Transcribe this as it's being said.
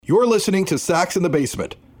You're listening to Sacks in the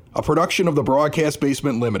Basement, a production of the Broadcast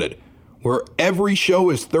Basement Limited, where every show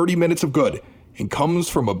is 30 minutes of good and comes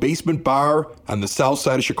from a basement bar on the south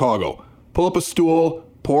side of Chicago. Pull up a stool,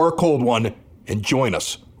 pour a cold one, and join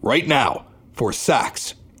us right now for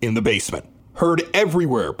Sacks in the Basement. Heard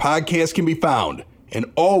everywhere podcasts can be found, and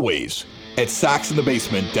always at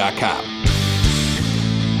sacksinthebasement.com.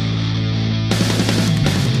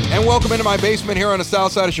 And welcome into my basement here on the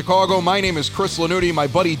south side of Chicago. My name is Chris Lanuti. My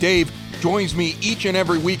buddy Dave joins me each and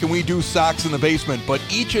every week, and we do Sacks in the Basement. But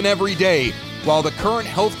each and every day, while the current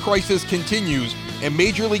health crisis continues and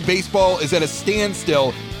Major League Baseball is at a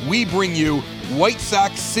standstill, we bring you White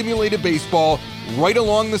Sox simulated baseball right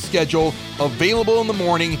along the schedule, available in the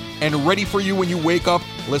morning and ready for you when you wake up.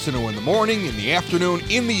 Listen to in the morning, in the afternoon,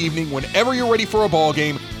 in the evening, whenever you're ready for a ball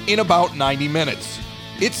game in about 90 minutes.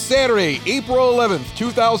 It's Saturday, April 11th,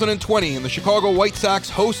 2020, and the Chicago White Sox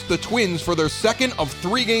host the Twins for their second of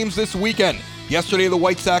 3 games this weekend. Yesterday, the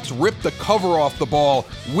White Sox ripped the cover off the ball,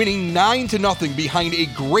 winning 9-0 behind a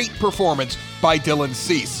great performance by Dylan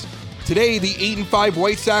Cease. Today, the 8-5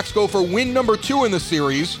 White Sox go for win number 2 in the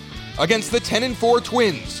series against the 10-4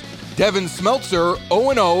 Twins. Devin Smeltzer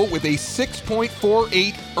 0-0 with a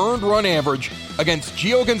 6.48 earned run average against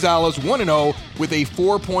Gio Gonzalez 1-0 with a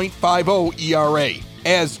 4.50 ERA.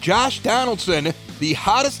 As Josh Donaldson, the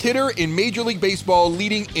hottest hitter in Major League Baseball,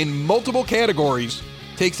 leading in multiple categories,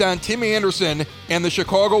 takes on Tim Anderson and the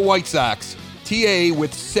Chicago White Sox. TA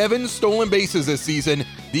with 7 stolen bases this season.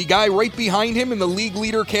 The guy right behind him in the league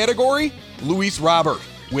leader category, Luis Robert,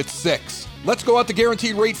 with 6. Let's go out to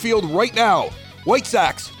Guaranteed Rate Field right now. White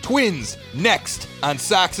Sox, Twins, next on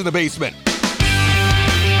Sacks in the Basement.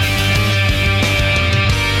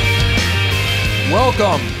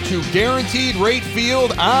 Welcome to Guaranteed Rate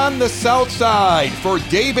Field on the south side for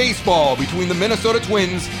day baseball between the Minnesota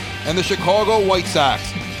Twins and the Chicago White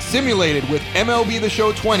Sox. Simulated with MLB The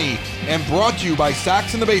Show 20 and brought to you by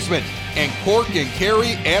Sacks in the Basement and Cork and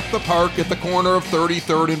Carry at the Park at the corner of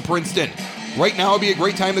 33rd and Princeton. Right now would be a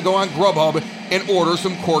great time to go on Grubhub and order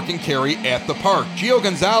some Cork and Carry at the Park. Gio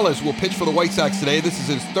Gonzalez will pitch for the White Sox today. This is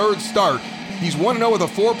his 3rd start. He's 1-0 with a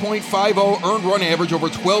 4.50 earned run average over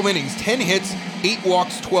 12 innings, 10 hits, 8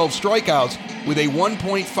 walks, 12 strikeouts with a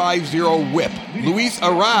 1.50 whip. Luis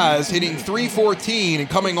Arraez hitting .314 and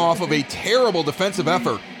coming off of a terrible defensive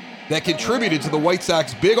effort that contributed to the White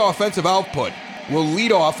Sox big offensive output will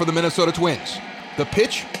lead off for the Minnesota Twins. The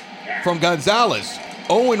pitch from Gonzalez,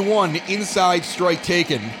 0-1 inside strike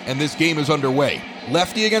taken, and this game is underway.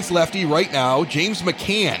 Lefty against lefty right now, James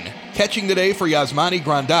McCann catching today for Yasmani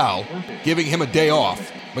Grandal, giving him a day off.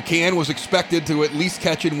 McCann was expected to at least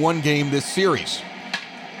catch in 1 game this series.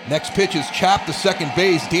 Next pitch is chopped to second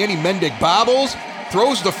base. Danny Mendick bobbles,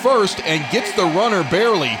 throws to first, and gets the runner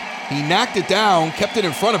barely. He knocked it down, kept it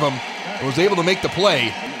in front of him, and was able to make the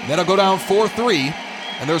play. And then it'll go down 4-3,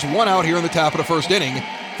 and there's 1 out here in the top of the first inning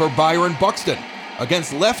for Byron Buxton.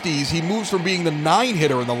 Against lefties, he moves from being the 9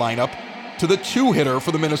 hitter in the lineup to the 2 hitter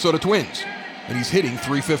for the Minnesota Twins, and he's hitting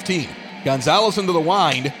 .315. Gonzalez into the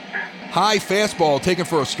wind, high fastball taken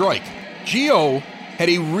for a strike. Gio had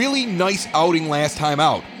a really nice outing last time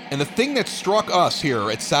out, and the thing that struck us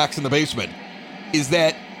here at Sacks in the Basement is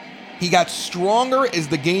that he got stronger as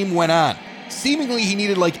the game went on. Seemingly he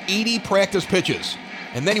needed like 80 practice pitches,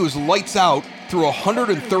 and then he was lights out through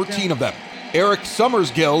 113 of them. Eric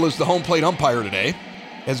Summersgill is the home plate umpire today,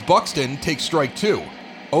 as Buxton takes strike 2.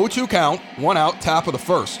 0-2 count, 1 out, top of the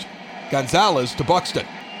first. Gonzalez to Buxton.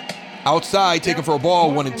 Outside, taken for a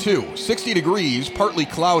ball, 1-2. 60 degrees, partly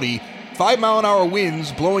cloudy, 5-mile-an-hour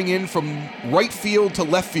winds blowing in from right field to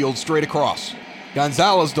left field straight across.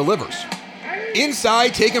 Gonzalez delivers.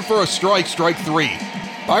 Inside, taken for a strike, strike 3.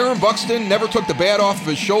 Byron Buxton never took the bat off of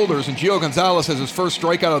his shoulders, and Gio Gonzalez has his first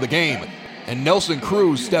strikeout of the game. And Nelson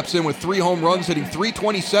Cruz steps in with 3 home runs, hitting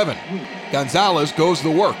 .327. Gonzalez goes to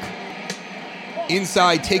work.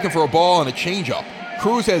 Inside, taken for a ball and a changeup.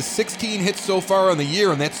 Cruz has 16 hits so far on the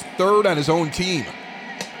year, and that's 3rd on his own team.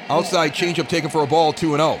 Outside, changeup taken for a ball,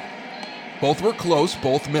 2-0. Both were close,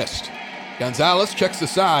 both missed. Gonzalez checks the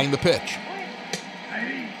sign, the pitch.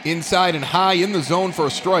 Inside and high in the zone for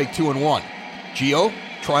a strike, 2-1. Gio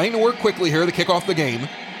trying to work quickly here to kick off the game.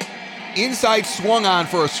 Inside swung on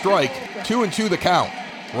for a strike, 2-2 the count.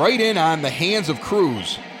 Right in on the hands of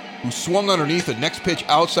Cruz, who swung underneath it. Next pitch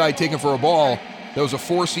outside taken for a ball. That was a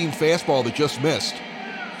 4-seam fastball that just missed.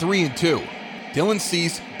 3-2. Dylan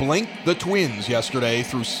Cease blanked the Twins yesterday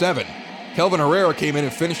through 7. Kelvin Herrera came in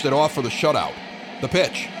and finished it off for the shutout. The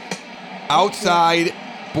pitch. Outside,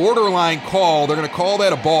 borderline call. They're going to call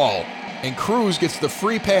that a ball. And Cruz gets the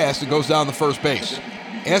free pass and goes down the first base.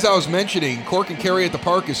 As I was mentioning, Cork and Kerry at the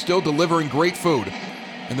Park is still delivering great food,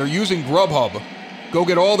 and they're using Grubhub. Go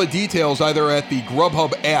get all the details either at the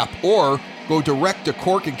Grubhub app or go direct to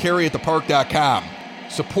corkandkerryatthepark.com.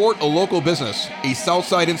 Support a local business, a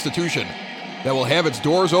Southside institution that will have its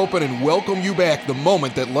doors open and welcome you back the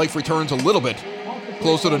moment that life returns a little bit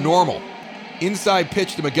closer to normal. Inside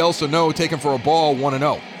pitch to Miguel Sano, taken for a ball,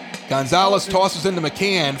 1-0. Gonzalez tosses into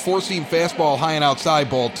McCann, four-seam fastball high and outside,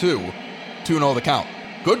 ball 2. 2-0 the count.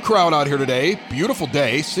 Good crowd out here today. Beautiful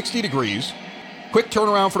day, 60 degrees. Quick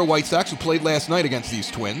turnaround for the White Sox, who played last night against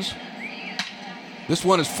these Twins. This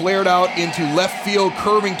one is flared out into left field,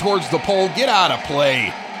 curving towards the pole. Get out of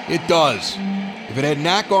play. It does. If it had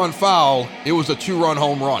not gone foul, it was a 2-run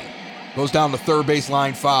home run. Goes down the third base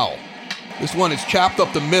line, foul. This one is chopped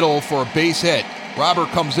up the middle for a base hit. Robert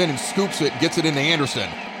comes in and scoops it, gets it into Anderson.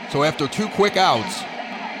 So after 2 quick outs,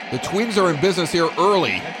 the Twins are in business here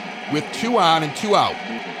early with 2 on and 2 out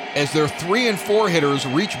as their 3 and 4 hitters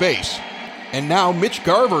reach base. And now Mitch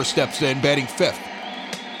Garver steps in, batting 5th.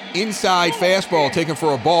 Inside fastball taken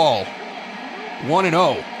for a ball,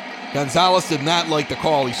 1-0. Gonzalez did not like the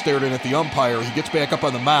call. He stared in at the umpire. He gets back up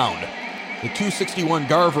on the mound. The 261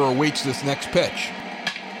 Garver awaits this next pitch.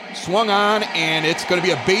 Swung on, and it's going to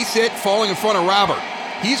be a base hit falling in front of Robert.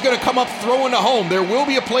 He's going to come up throwing to home. There will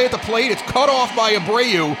be a play at the plate. It's cut off by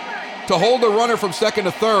Abreu to hold the runner from second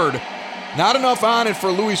to third. Not enough on it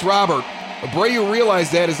for Luis Robert. Abreu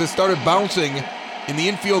realized that as it started bouncing in the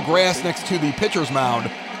infield grass next to the pitcher's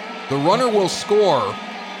mound. The runner will score.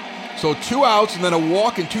 So 2 outs and then a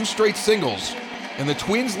walk and 2 straight singles. And the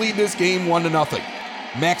Twins lead this game 1-0.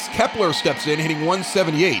 Max Kepler steps in, hitting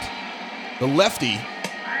 178. The lefty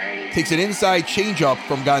takes an inside changeup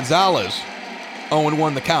from Gonzalez.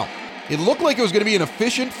 0-1 the count. It looked like it was going to be an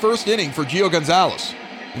efficient first inning for Gio Gonzalez.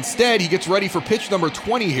 Instead, he gets ready for pitch number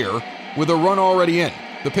 20 here with a run already in.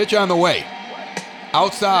 The pitch on the way.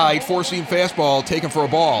 Outside, four-seam fastball taken for a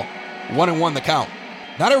ball. 1-1 the count.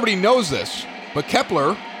 Not everybody knows this, but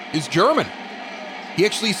Kepler is German. He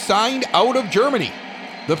actually signed out of Germany.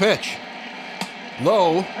 The pitch.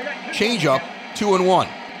 Low, changeup, 2-1.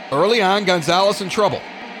 Early on, Gonzalez in trouble.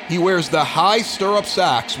 He wears the high stirrup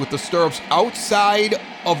socks with the stirrups outside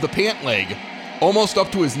of the pant leg, almost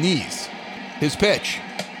up to his knees. His pitch.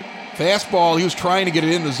 Fastball, he was trying to get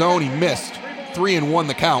it in the zone, he missed. 3-1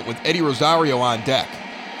 the count with Eddie Rosario on deck.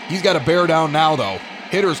 He's got to bear down now, though.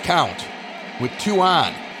 Hitters count with 2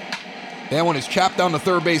 on. That one is chopped down the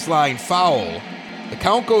third base line, foul. The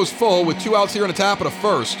count goes full with 2 outs here in the top of the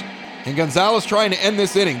first. And Gonzalez trying to end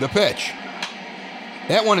this inning. The pitch.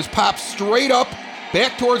 That one is popped straight up,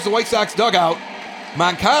 back towards the White Sox dugout.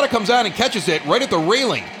 Moncada comes on and catches it right at the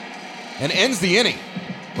railing and ends the inning.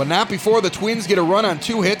 But not before the Twins get a run on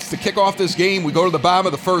 2 hits to kick off this game. We go to the bottom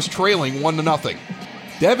of the first, trailing 1-0.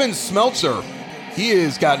 Devin Smeltzer, he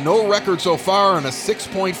has got no record so far on a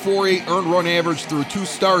 6.48 earned run average through 2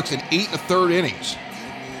 starts in 8 1/3 innings.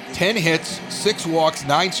 10 hits, 6 walks,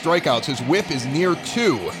 9 strikeouts. His whip is near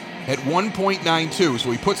 2 at 1.92.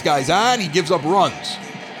 So he puts guys on, he gives up runs.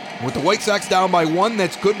 With the White Sox down by 1,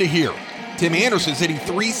 that's good to hear. Tim Anderson's hitting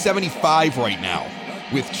 .375 right now,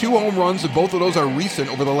 with 2 home runs, and both of those are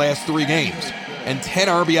recent over the last 3 games, and 10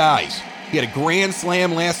 RBIs. He had a grand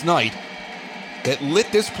slam last night that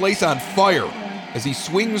lit this place on fire as he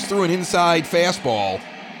swings through an inside fastball.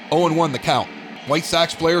 0-1 the count. White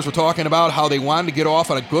Sox players were talking about how they wanted to get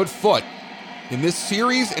off on a good foot in this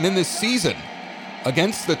series and in this season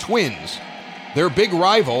against the Twins, their big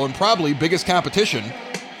rival and probably biggest competition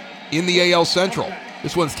in the AL Central.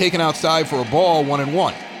 This one's taken outside for a ball,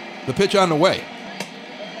 1-1. The pitch on the way.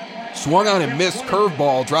 Swung on and missed,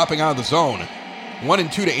 curveball dropping out of the zone.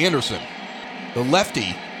 1-2 to Anderson. The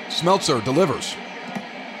lefty, Smeltzer, delivers.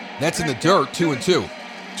 That's in the dirt, 2-2.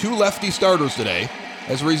 2 lefty starters today.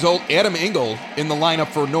 As a result, Adam Engel in the lineup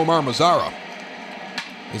for Nomar Mazara,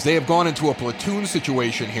 as they have gone into a platoon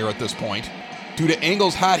situation here at this point due to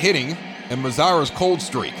Engel's hot hitting and Mazara's cold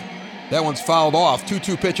streak. That one's fouled off.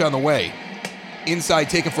 2-2 pitch on the way. Inside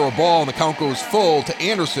taken for a ball, and the count goes full to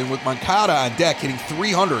Anderson with Moncada on deck, hitting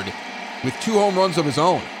 .300 with 2 home runs of his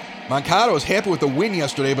own. Moncada was happy with the win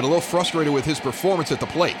yesterday, but a little frustrated with his performance at the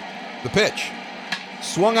plate. The pitch.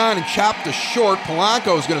 Swung on and chopped to short.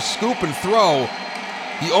 Polanco is going to scoop and throw.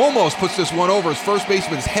 He almost puts this one over his first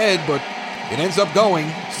baseman's head, but it ends up going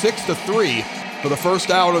 6-3 for the first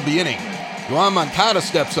out of the inning. Yoan Moncada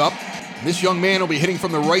steps up. This young man will be hitting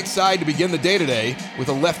from the right side to begin the day today with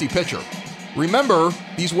a lefty pitcher. Remember,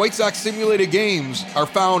 these White Sox simulated games are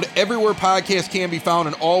found everywhere podcasts can be found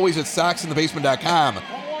and always at SoxInTheBasement.com.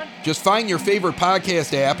 Just find your favorite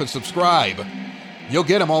podcast app and subscribe. You'll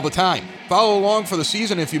get them all the time. Follow along for the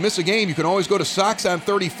season. If you miss a game, you can always go to Sox on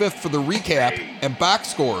 35th for the recap and box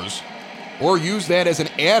scores, or use that as an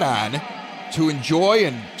add-on to enjoy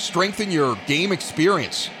and strengthen your game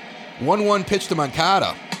experience. 1-1 pitch to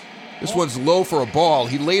Moncada. This one's low for a ball.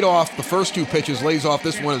 He laid off the first two pitches, lays off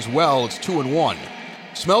this one as well. It's 2-1.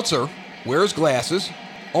 Smeltzer wears glasses,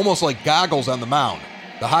 almost like goggles on the mound.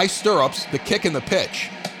 The high stirrups, the kick and the pitch.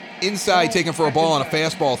 Inside, taken for a ball on a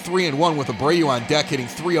fastball, 3-1 with Abreu on deck, hitting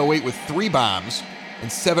 .308 with 3 bombs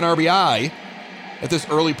and 7 RBI at this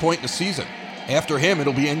early point in the season. After him,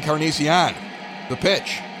 it'll be Encarnacion. The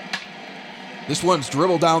pitch. This one's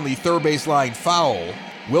dribbled down the third base line, foul.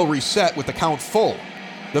 Will reset with the count full.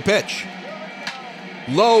 The pitch.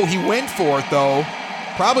 Low, he went for it though.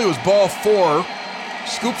 Probably was ball 4.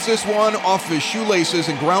 Scoops this one off of his shoelaces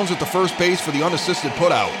and grounds it to first base for the unassisted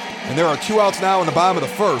putout. And there are 2 outs now in the bottom of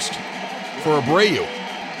the first for Abreu,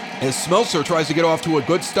 as Smeltzer tries to get off to a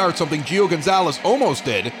good start, something Gio Gonzalez almost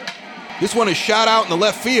did. This one is shot out in the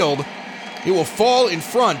left field. It will fall in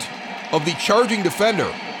front of the charging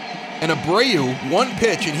defender. And Abreu, one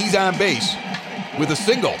pitch, and he's on base with a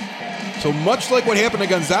single. So much like what happened to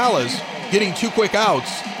Gonzalez, getting 2 quick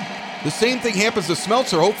outs, the same thing happens to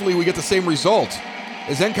Smeltzer. Hopefully we get the same result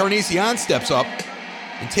as Encarnacion steps up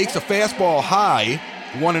and takes a fastball high,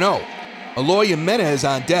 1-0. Eloy Jimenez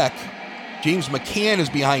on deck. James McCann is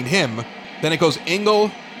behind him. Then it goes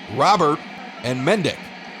Engel, Robert, and Mendick.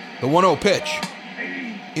 The 1-0 pitch.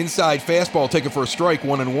 Inside fastball taken for a strike,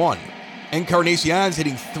 1-1. Encarnacion's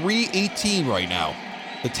hitting .318 right now.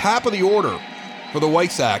 The top of the order for the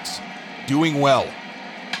White Sox, doing well.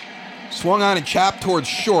 Swung on and chopped towards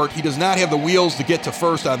short. He does not have the wheels to get to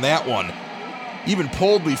first on that one. Even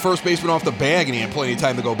pulled the first baseman off the bag and he had plenty of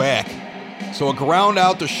time to go back. So a ground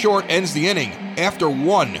out to short ends the inning. After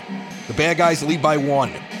 1, the bad guys lead by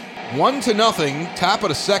 1. 1-0, top of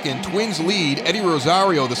the second. Twins lead. Eddie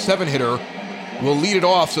Rosario, the 7-hitter, will lead it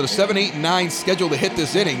off. So the 7, 8, and 9 scheduled to hit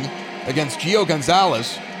this inning against Gio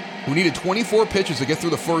Gonzalez, who needed 24 pitches to get through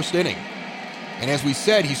the first inning. And as we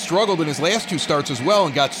said, he struggled in his last 2 starts as well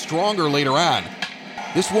and got stronger later on.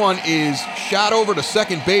 This one is shot over to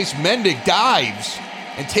second base. Mendick dives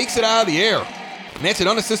and takes it out of the air. And that's an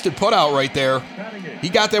unassisted putout right there. He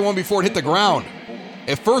got that one before it hit the ground.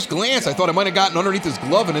 At first glance, I thought it might have gotten underneath his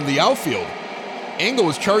glove and in the outfield. Engel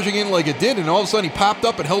was charging in like it did, and all of a sudden he popped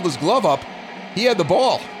up and held his glove up. He had the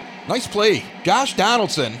ball. Nice play. Josh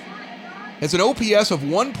Donaldson has an OPS of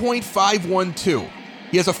 1.512.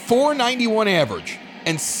 He has a .491 average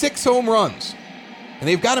and 6 home runs. And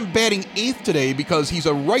they've got him batting 8th today because he's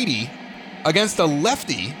a righty against a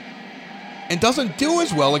lefty and doesn't do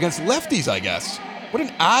as well against lefties, I guess. What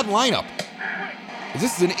an odd lineup.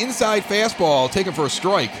 This is an inside fastball taken for a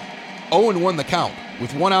strike. 0-1 the count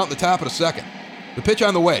with 1 out in the top of the second. The pitch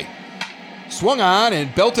on the way. Swung on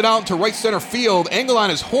and belted out into right center field. Engel on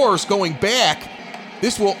his horse going back.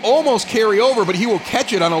 This will almost carry over, but he will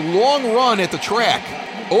catch it on a long run at the track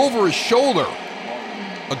over his shoulder.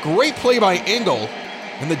 A great play by Engel,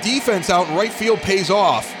 and the defense out in right field pays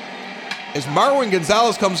off. As Marwin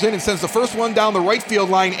Gonzalez comes in and sends the first one down the right field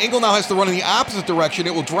line, Engel now has to run in the opposite direction.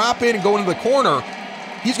 It will drop in and go into the corner.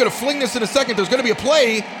 He's going to fling this in a second. There's going to be a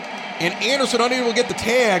play, and Anderson unable to get the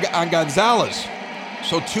tag on Gonzalez.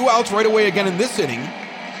 So 2 outs right away again in this inning.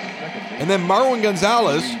 And then Marwin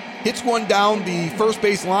Gonzalez hits one down the first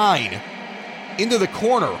base line into the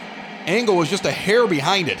corner. Engel was just a hair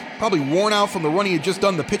behind it. Probably worn out from the run he had just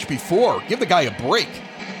done the pitch before. Give the guy a break.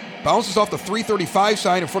 Bounces off the 335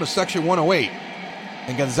 sign in front of section 108.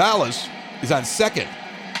 And Gonzalez is on second.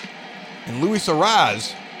 And Luis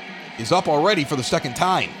Arraez is up already for the second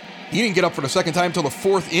time. He didn't get up for the second time until the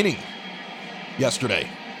 4th inning yesterday.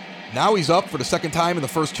 Now he's up for the second time in the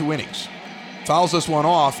first 2 innings. Fouls this one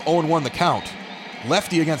off, 0-1 the count.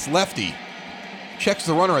 Lefty against lefty. Checks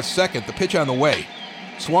the runner at second, the pitch on the way.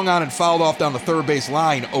 Swung on and fouled off down the third base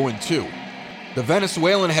line, 0-2. The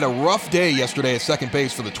Venezuelan had a rough day yesterday at second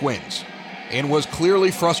base for the Twins and was clearly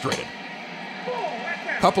frustrated.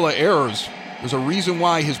 Couple of errors. There's a reason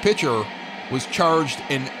why his pitcher was charged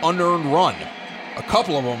an unearned run. A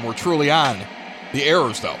couple of them were truly on the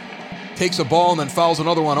errors, though. Takes a ball and then fouls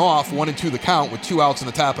another one off, 1-2 the count with 2 outs in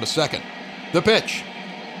the top of the second. The pitch.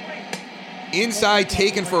 Inside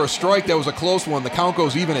taken for a strike. That was a close one. The count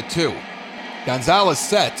goes even at 2. Gonzalez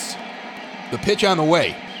sets. The pitch on the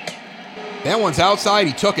way. That one's outside.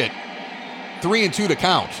 He took it. 3-2 to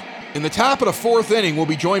count. In the top of the 4th inning, we'll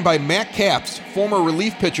be joined by Matt Capps, former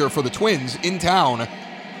relief pitcher for the Twins, in town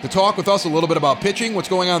to talk with us a little bit about pitching, what's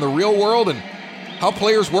going on in the real world, and how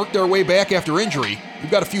players work their way back after injury. We've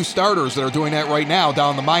got a few starters that are doing that right now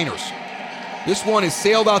down in the minors. This one is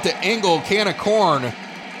sailed out to Engel, can of corn.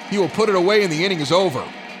 He will put it away and the inning is over.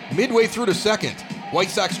 Midway through the second, White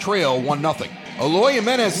Sox trail 1-0. Eloy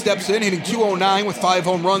Jimenez steps in, hitting .209 with 5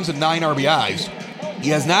 home runs and 9 RBIs. He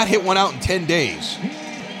has not hit one out in 10 days,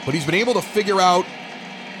 but he's been able to figure out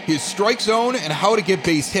his strike zone and how to get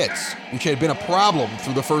base hits, which had been a problem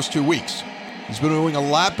through the first 2 weeks. He's been doing a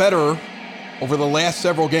lot better over the last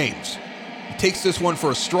several games. He takes this one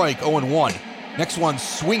for a strike, 0-1. Next one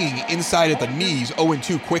swinging inside at the knees,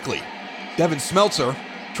 0-2 quickly. Devin Smeltzer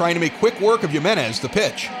trying to make quick work of Jimenez, the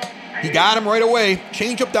pitch. He got him right away.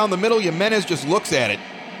 Change up down the middle, Jimenez just looks at it.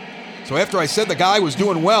 So after I said the guy was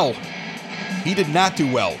doing well, he did not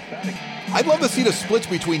do well. I'd love to see the splits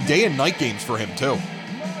between day and night games for him too.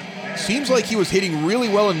 Seems like he was hitting really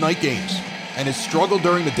well in night games and has struggled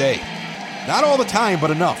during the day. Not all the time,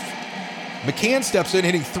 but enough. McCann steps in,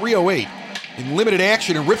 hitting .308 in limited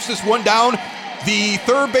action and rips this one down the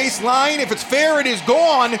third base line. If it's fair, it is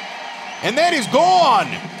gone. And that is gone.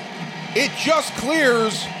 It just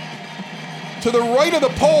clears to the right of the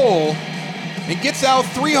pole and gets out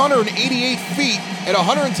 388 feet at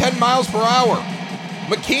 110 miles per hour.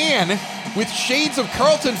 McCann, with shades of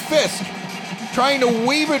Carlton Fisk, trying to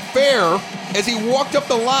wave it fair as he walked up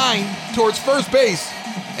the line towards first base,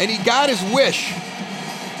 and he got his wish.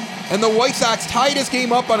 And the White Sox tied this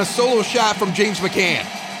game up on a solo shot from James McCann.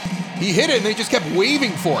 He hit it and they just kept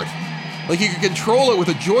waving for it, like he could control it with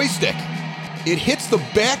a joystick. It hits the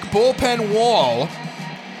back bullpen wall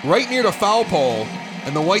right near the foul pole,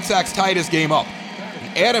 and the White Sox tie this game up.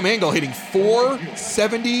 Adam Engel hitting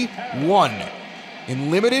 .471 in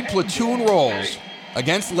limited platoon rolls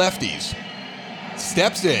against lefties.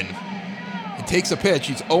 Steps in and takes a pitch.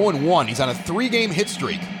 He's 0-1. He's on a 3-game hit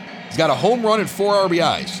streak. He's got a home run and 4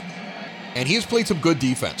 RBIs. And he's played some good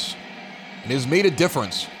defense and has made a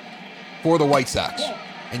difference for the White Sox.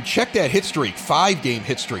 And check that hit streak, 5-game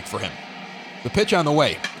hit streak for him. The pitch on the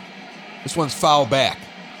way. This one's foul back.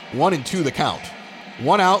 1-2 the count.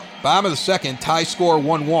 1 out, bottom of the second, tie score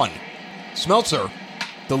 1-1. Smeltzer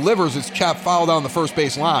delivers his chop foul down the first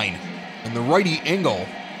base line, and the righty Engel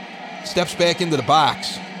steps back into the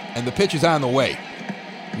box, and the pitch is on the way.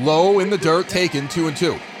 Low in the dirt, taken,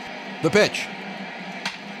 2-2. The pitch.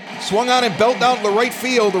 Swung on and belt down to the right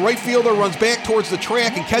field. The right fielder runs back towards the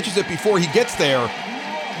track and catches it before he gets there.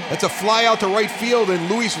 That's a fly out to right field, and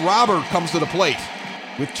Luis Robert comes to the plate.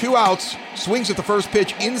 With 2 outs, swings at the first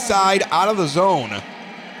pitch inside, out of the zone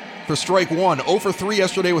for strike 1. 0 for 3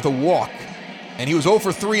 yesterday with a walk. And he was 0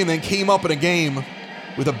 for 3 and then came up in a game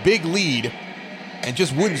with a big lead and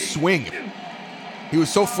just wouldn't swing. He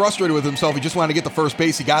was so frustrated with himself, he just wanted to get the first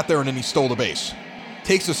base. He got there and then he stole the base.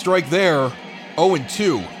 Takes a strike there,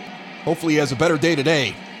 0-2. Hopefully he has a better day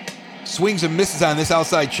today. Swings and misses on this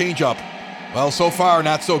outside changeup. Well, so far,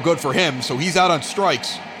 not so good for him, so he's out on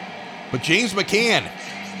strikes. But James McCann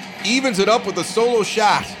evens it up with a solo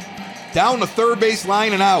shot. Down the third base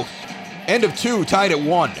line and out. End of 2, tied at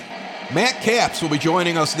 1. Matt Capps will be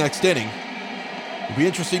joining us next inning. It'll be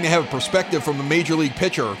interesting to have a perspective from a major league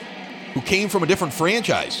pitcher who came from a different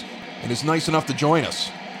franchise and is nice enough to join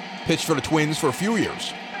us. Pitched for the Twins for a few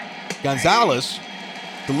years. Gonzalez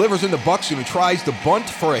delivers into Buxton, who tries to bunt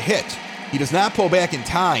for a hit. He does not pull back in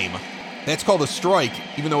time. That's called a strike,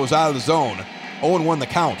 even though it was out of the zone. 0-1 the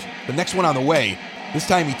count. The next one on the way. This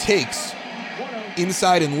time he takes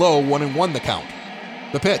inside and low, 1-1 the count.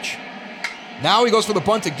 The pitch. Now he goes for the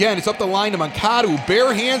bunt again. It's up the line to Moncada, who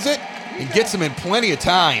barehands it and gets him in plenty of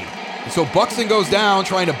time. And so Buxton goes down,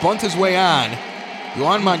 trying to bunt his way on.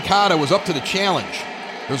 Yohan Moncada was up to the challenge.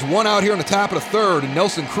 There's 1 out here in the top of the third, and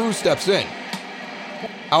Nelson Cruz steps in.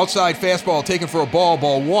 Outside fastball taken for a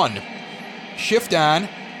ball 1. Shift on.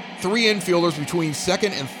 3 infielders between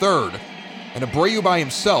second and third. And Abreu by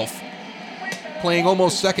himself, playing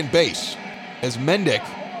almost second base, as Mendick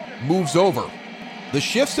moves over. The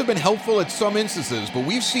shifts have been helpful at some instances, but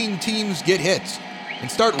we've seen teams get hits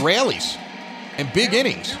and start rallies and big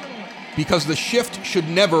innings because the shift should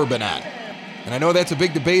never have been on. And I know that's a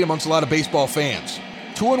big debate amongst a lot of baseball fans.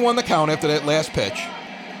 2-1 the count after that last pitch.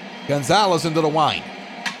 Gonzalez into the wind.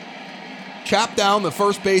 Chopped down the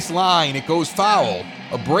first base line. It goes foul.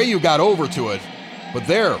 Abreu got over to it. But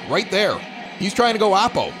there, right there, he's trying to go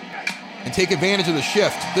oppo and take advantage of the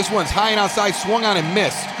shift. This one's high and outside, swung on and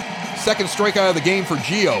missed. Second strikeout of the game for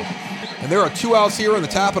Gio. And there are 2 outs here in the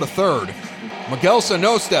top of the third. Miguel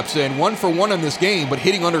Sano steps in, 1 for 1 in this game, but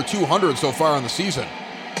hitting under 200 so far in the season.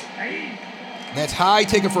 And that's high,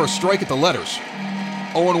 taken for a strike at the letters.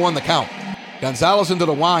 0-1 the count. Gonzalez into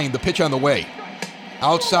the wind, the pitch on the way.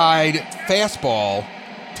 Outside fastball,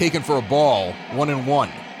 taken for a ball, 1-1.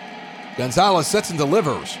 Gonzalez sets and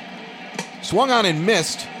delivers. Swung on and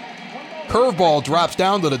missed. Curveball drops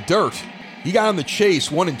down to the dirt. He got on the chase,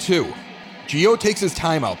 1-2. Gio takes his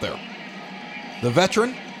time out there. The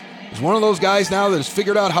veteran is one of those guys now that has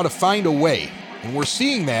figured out how to find a way. And we're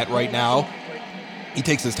seeing that right now. He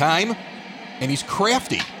takes his time, and he's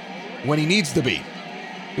crafty when he needs to be.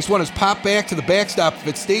 This one is popped back to the backstop. If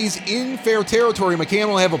it stays in fair territory, McCann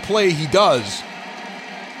will have a play. He does.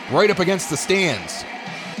 Right up against the stands.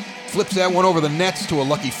 Flips that one over the nets to a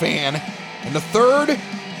lucky fan. And the third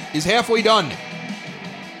is halfway done.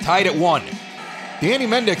 Tied at 1. Danny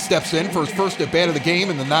Mendick steps in for his first at bat of the game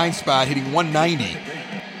in the 9 spot, hitting 190.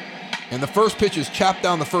 And the first pitch is chopped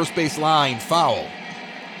down the first base line, foul.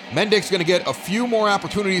 Mendick's going to get a few more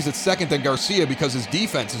opportunities at second than Garcia because his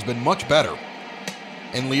defense has been much better.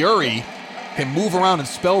 And Leury can move around and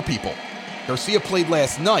spell people. Garcia played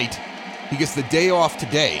last night. He gets the day off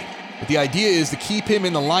today. But the idea is to keep him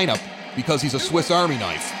in the lineup because he's a Swiss Army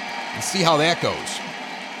knife and see how that goes.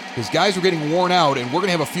 His guys are getting worn out, and we're going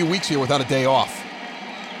to have a few weeks here without a day off.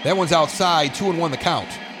 That one's outside, 2-1 the count.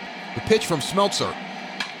 The pitch from Smeltzer.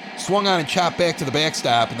 Swung on and chopped back to the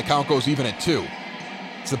backstop, and the count goes even at 2.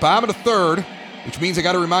 It's the bottom of the third, which means I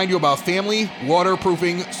got to remind you about Family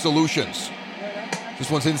Waterproofing Solutions. This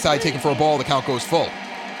one's inside, taken for a ball. The count goes full.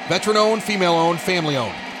 Veteran-owned, female-owned,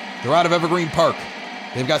 family-owned. They're out of Evergreen Park.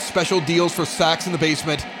 They've got special deals for Sox in the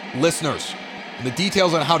Basement listeners. And the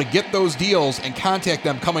details on how to get those deals and contact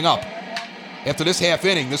them coming up. After this half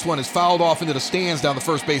inning, this one is fouled off into the stands down the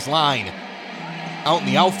first base line. Out in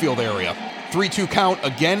the outfield area. 3-2 count,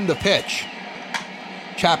 again the pitch.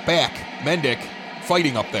 Chop back, Mendick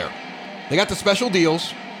fighting up there. They got the special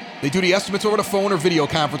deals. They do the estimates over the phone or video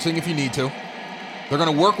conferencing if you need to. They're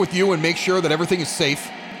going to work with you and make sure that everything is safe.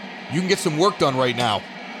 You can get some work done right now.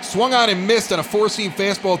 Swung on and missed on a 4-seam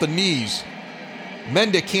fastball at the knees.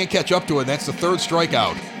 Mendick can't catch up to it, and that's the third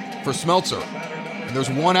strikeout for Smeltzer. And there's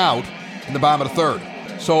 1 out in the bottom of the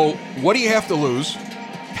third. So what do you have to lose?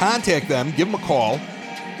 Contact them, give them a call,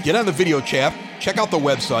 get on the video chat, check out the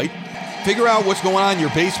website, figure out what's going on in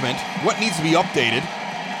your basement, what needs to be updated.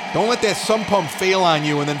 Don't let that sump pump fail on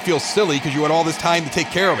you and then feel silly because you had all this time to take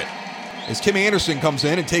care of it. As Tim Anderson comes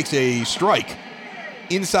in and takes a strike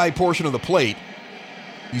inside portion of the plate,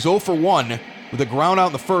 he's 0 for 1 with a ground out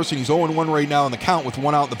in the first, and he's 0-1 right now in the count with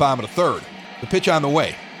 1 out in the bottom of the third. The pitch on the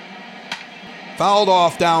way. Fouled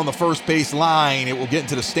off down the first base line. It will get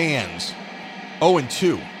into the stands.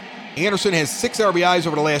 0-2. Anderson has 6 RBIs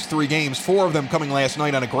over the last 3 games, 4 of them coming last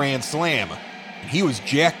night on a grand slam. He was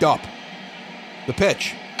jacked up. The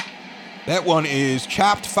pitch. That one is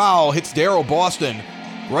chopped foul, hits Darryl Boston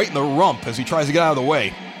right in the rump as he tries to get out of the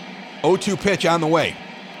way. 0-2 pitch on the way.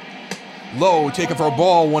 Low, taken for a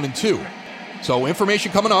ball, 1-2. So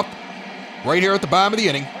information coming up right here at the bottom of the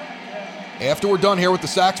inning. After we're done here with the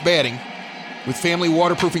Sox batting with Family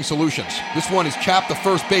Waterproofing Solutions. This one is chopped to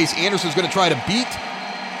first base. Anderson's going to try to beat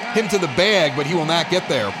him to the bag, but he will not get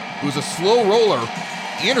there. It was a slow roller.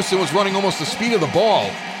 Anderson was running almost the speed of the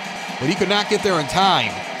ball, but he could not get there in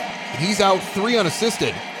time. He's out 3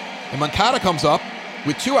 unassisted. And Moncada comes up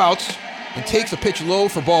with 2 outs and takes a pitch low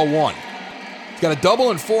for ball 1. He's got a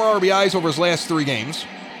double and 4 RBIs over his last 3 games.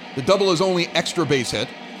 The double is only extra base hit.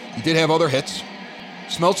 He did have other hits.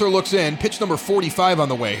 Smeltzer looks in. Pitch number 45 on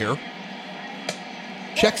the way here.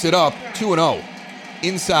 Checks it up. 2-0.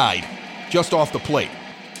 Inside. Just off the plate.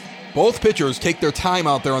 Both pitchers take their time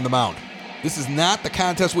out there on the mound. This is not the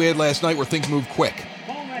contest we had last night where things move quick.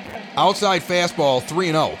 Outside fastball,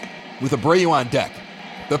 3-0, with Abreu on deck.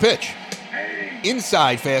 The pitch.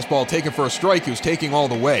 Inside fastball taken for a strike, who's taking all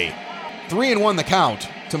the way. 3-1 the count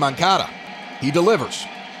to Moncada. He delivers.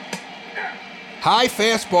 High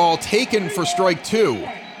fastball taken for strike 2.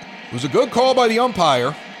 It was a good call by the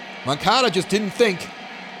umpire. Moncada just didn't think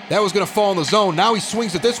that was going to fall in the zone. Now he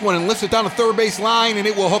swings at this one and lifts it down the third base line, and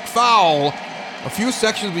it will hook foul a few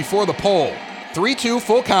sections before the pole. 3-2,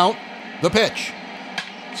 full count. The pitch.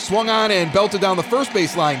 Swung on and belted down the first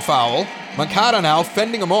base line, foul. Moncada now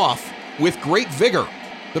fending him off with great vigor.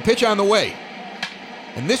 The pitch on the way.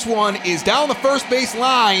 And this one is down the first base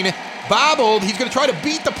line, bobbled. He's going to try to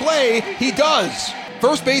beat the play. He does.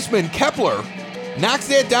 First baseman Kepler knocks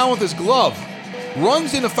that down with his glove.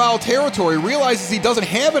 Runs into foul territory, realizes he doesn't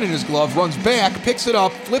have it in his glove, runs back, picks it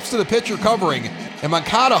up, flips to the pitcher covering, and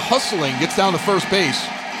Moncada hustling gets down to first base.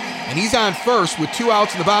 And he's on first with 2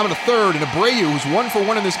 outs in the bottom of the third, and Abreu, who's 1 for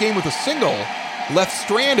 1 in this game with a single, left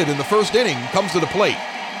stranded in the first inning, comes to the plate.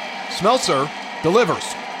 Smeltzer delivers.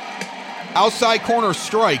 Outside corner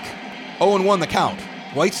strike, 0-1 the count.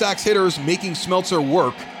 White Sox hitters making Smeltzer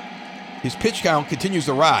work. His pitch count continues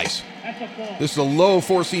to rise. This is a low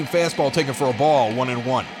 4-seam fastball taken for a ball,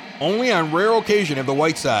 1-1. Only on rare occasion have the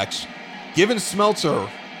White Sox given Smeltzer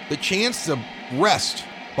the chance to rest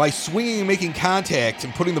by swinging and making contact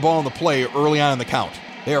and putting the ball in the play early on in the count.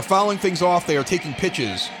 They are fouling things off. They are taking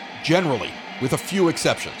pitches, generally, with a few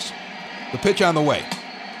exceptions. The pitch on the way.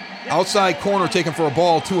 Outside corner taken for a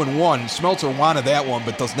ball, 2-1. Smeltzer wanted that one,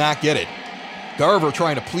 but does not get it. Garver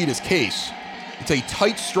trying to plead his case. It's a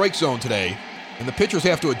tight strike zone today, and the pitchers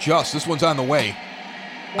have to adjust. This one's on the way.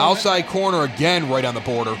 Outside corner again, right on the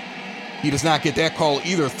border. He does not get that call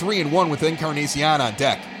either. 3-1 with Encarnacion on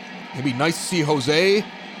deck. It'd be nice to see Jose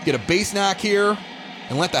get a base knock here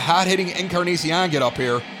and let the hot-hitting Encarnacion get up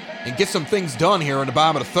here and get some things done here in the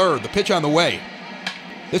bottom of the third. The pitch on the way.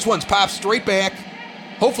 This one's popped straight back.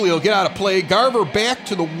 Hopefully he'll get out of play. Garver back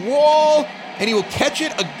to the wall, and he will catch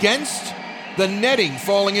it against the netting,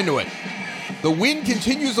 falling into it. The wind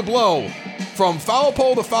continues to blow from foul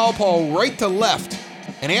pole to foul pole, right to left.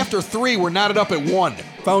 And after 3, we're knotted up at 1.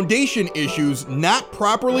 Foundation issues not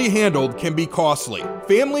properly handled can be costly.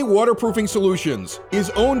 Family Waterproofing Solutions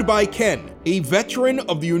is owned by Ken, a veteran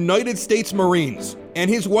of the United States Marines, and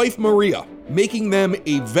his wife Maria, making them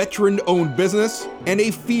a veteran-owned business and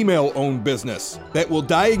a female-owned business that will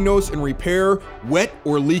diagnose and repair wet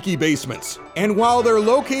or leaky basements. And while they're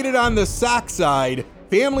located on the Sox side,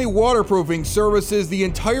 Family Waterproofing services the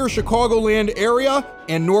entire Chicagoland area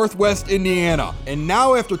and Northwest Indiana. And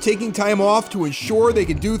now, after taking time off to ensure they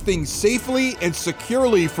can do things safely and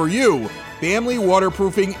securely for you, Family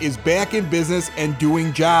Waterproofing is back in business and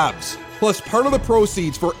doing jobs. Plus, part of the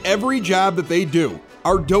proceeds for every job that they do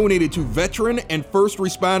are donated to veteran and first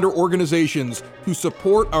responder organizations who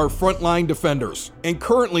support our frontline defenders. And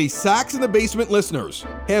currently, Sox in the Basement listeners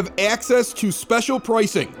have access to special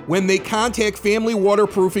pricing when they contact Family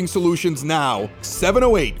Waterproofing Solutions now,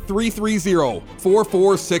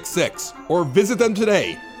 708-330-4466, or visit them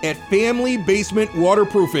today at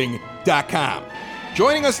FamilyBasementWaterproofing.com.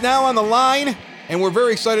 Joining us now on the line, and we're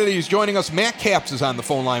very excited that he's joining us, Matt Capps is on the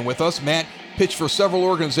phone line with us. Matt pitched for several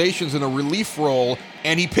organizations in a relief role,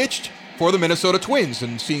 and he pitched for the Minnesota Twins.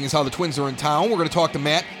 And seeing as how the Twins are in town, we're going to talk to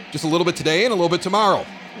Matt just a little bit today and a little bit tomorrow.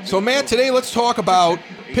 So Matt, today let's talk about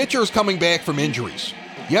pitchers coming back from injuries.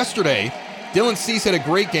 Yesterday, Dylan Cease had a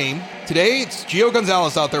great game. Today, it's Gio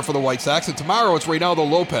Gonzalez out there for the White Sox, and tomorrow it's Reynaldo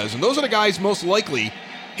Lopez. And those are the guys most likely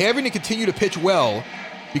having to continue to pitch well,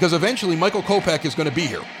 because eventually Michael Kopech is going to be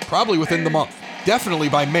here, probably within the month. Definitely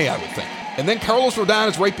by May, I would think. And then Carlos Rodon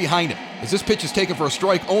is right behind him. As this pitch is taken for a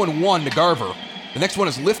strike, 0-1 to Garver. The next one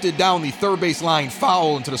is lifted down the third base line,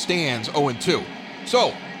 foul into the stands, 0-2.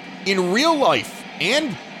 So, in real life,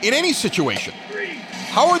 and in any situation,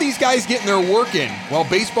 how are these guys getting their work in while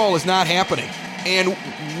baseball is not happening? And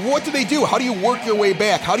what do they do? How do you work your way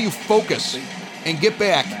back? How do you focus and get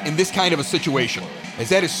back in this kind of a situation? As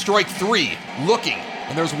that is strike 3, looking,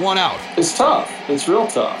 and there's one out. It's tough. It's real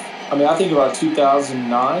tough. I mean, I think about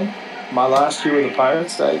 2009, my last year with the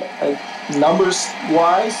Pirates.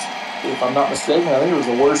 Numbers-wise, if I'm not mistaken, I think it was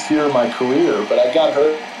the worst year of my career, but I got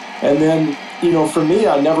hurt. And then, for me,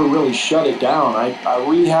 I never really shut it down. I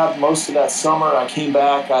rehabbed most of that summer. I came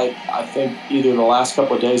back, I think, either the last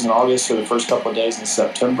couple of days in August or the first couple of days in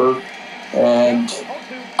September. And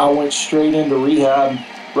I went straight into rehab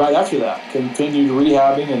right after that. Continued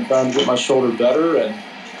rehabbing and trying to get my shoulder better. And,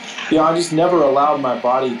 I just never allowed my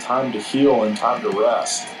body time to heal and time to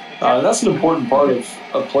rest. And that's an important part of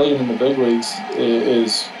playing in the big leagues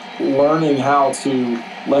is learning how to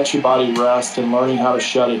let your body rest and learning how to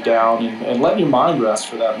shut it down and letting your mind rest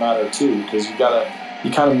for that matter too, because you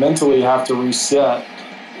kind of mentally have to reset,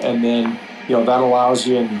 and then that allows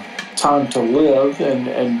you time to live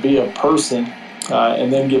and be a person,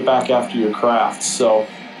 and then get back after your craft. So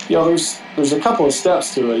there's a couple of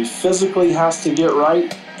steps to it. He physically has to get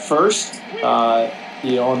right first,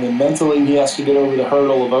 and then mentally he has to get over the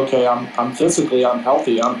hurdle of, okay, I'm healthy,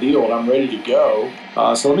 I'm healed, I'm ready to go.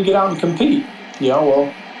 So let me get out and compete.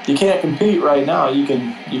 Well, you can't compete right now. You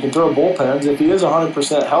can throw bullpens. If he is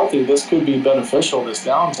 100% healthy, this could be beneficial this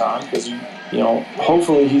downtime, because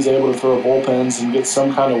hopefully he's able to throw bullpens and get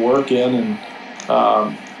some kind of work in. And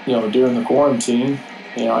during the quarantine,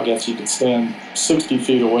 I guess you could stand 60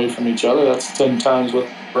 feet away from each other. That's 10 times what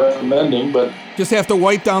we're recommending, but just have to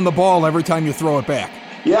wipe down the ball every time you throw it back.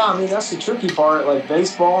 Yeah, I mean, that's the tricky part. Like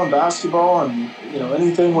baseball and basketball and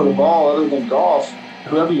anything with a ball other than golf,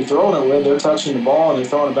 whoever you're throwing it with, they're touching the ball and they're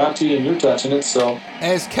throwing it back to you and you're touching it. So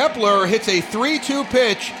as Kepler hits a 3-2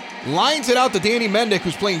 pitch, lines it out to Danny Mendick,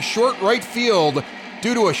 who's playing short right field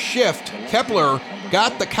due to a shift. Kepler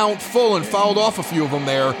got the count full and fouled off a few of them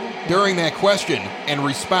there during that question and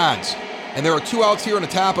responds. And there are 2 outs here in the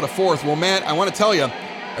top of the 4th. Well, Matt, I want to tell you,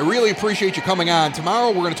 I really appreciate you coming on. Tomorrow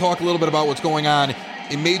we're going to talk a little bit about what's going on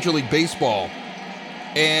in Major League Baseball.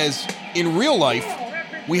 As in real life,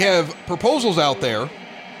 we have proposals out there,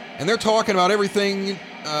 and they're talking about everything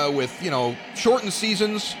with, shortened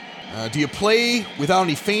seasons. Do you play without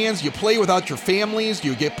any fans? Do you play without your families? Do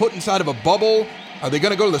you get put inside of a bubble? Are they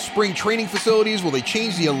going to go to the spring training facilities? Will they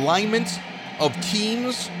change the alignment of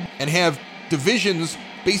teams and have divisions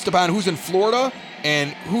based upon who's in Florida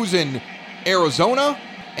and who's in Arizona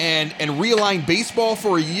and realign baseball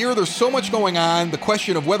for a year? There's so much going on. The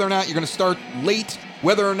question of whether or not you're going to start late,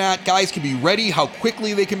 whether or not guys can be ready, how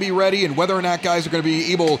quickly they can be ready, and whether or not guys are going to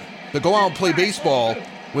be able to go out and play baseball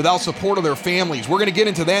without support of their families. We're going to get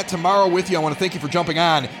into that tomorrow with you. I want to thank you for jumping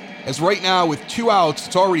on. As right now, with 2 outs,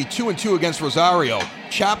 it's already 2-2 against Rosario.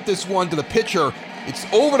 Chop this one to the pitcher. It's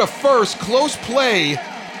over to first. Close play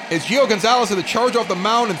as Gio Gonzalez had to charge off the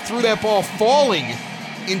mound and threw that ball falling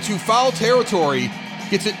into foul territory.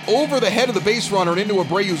 Gets it over the head of the base runner and into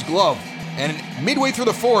Abreu's glove. And midway through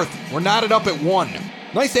the fourth, we're knotted up at 1.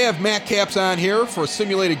 Nice to have Matt Capps on here for a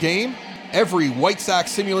simulated game. Every White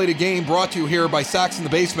Sox simulated game brought to you here by Sox in the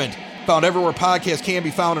Basement. Found everywhere podcasts can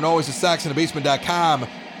be found and always at soxinthebasement.com.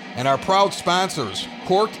 And our proud sponsors,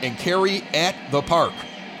 Cork and Kerry at the Park.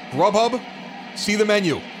 Grubhub, see the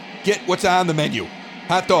menu. Get what's on the menu.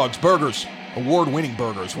 Hot dogs, burgers, award-winning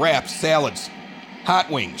burgers, wraps, salads, hot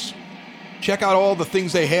wings. Check out all the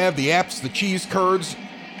things they have, the apps, the cheese curds,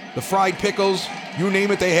 the fried pickles, you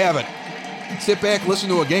name it, they have it. Sit back, listen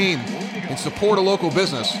to a game, and support a local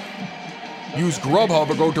business. Use Grubhub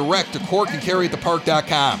or go direct to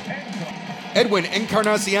corkandcarryatthepark.com. Edwin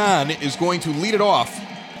Encarnacion is going to lead it off.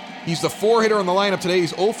 He's the 4-hitter in the lineup today.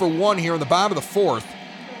 He's 0 for 1 here in the bottom of the fourth.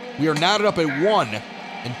 We are knotted up at 1,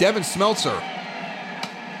 and Devin Smeltzer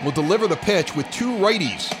will deliver the pitch with 2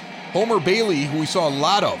 righties. Homer Bailey, who we saw a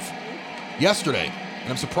lot of yesterday, and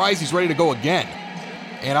I'm surprised he's ready to go again.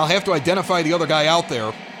 And I'll have to identify the other guy out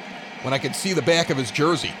there when I can see the back of his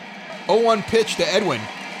jersey. 0-1 pitch to Edwin.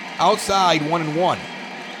 Outside, 1-1.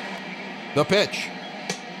 The pitch.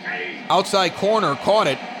 Outside corner, caught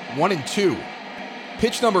it, 1-2.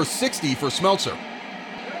 Pitch number 60 for Smeltzer.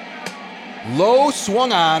 Low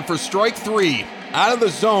swung on for strike 3. Out of the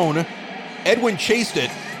zone, Edwin chased it.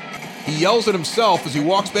 He yells at himself as he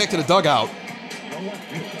walks back to the dugout.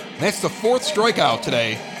 That's the 4th strikeout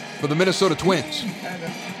today for the Minnesota Twins.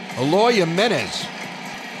 Eloy Jimenez,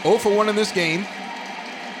 0 for 1 in this game,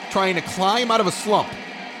 trying to climb out of a slump.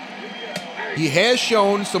 He has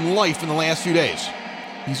shown some life in the last few days.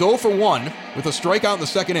 He's 0 for 1 with a strikeout in the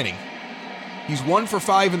second inning. He's 1 for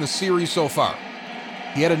 5 in the series so far.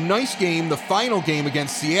 He had a nice game, the final game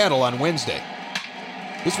against Seattle on Wednesday.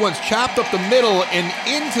 This one's chopped up the middle and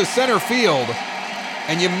into center field.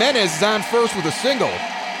 And Jimenez is on first with a single.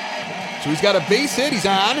 So he's got a base hit, he's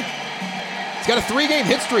on. He's got a 3-game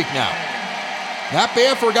hit streak now. Not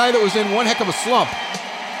bad for a guy that was in one heck of a slump.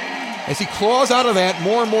 As he claws out of that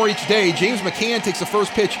more and more each day, James McCann takes the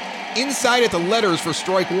first pitch inside at the letters for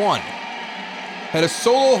strike 1. Had a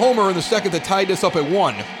solo homer in the second that tied this up at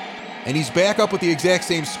 1. And he's back up with the exact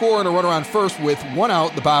same score and a runner on first with 1 out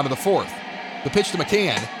at the bottom of the 4th. The pitch to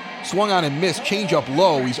McCann, swung on and missed, changeup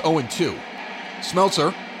low, he's 0-2.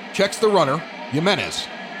 Smeltzer checks the runner, Jimenez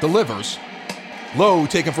delivers. Low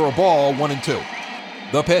taken for a ball, 1-2.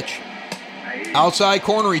 The pitch. Outside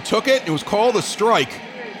corner, he took it, it was called a strike.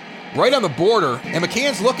 Right on the border, and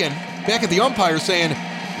McCann's looking back at the umpire saying,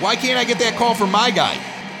 why can't I get that call from my guy?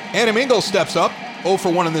 Adam Engel steps up, 0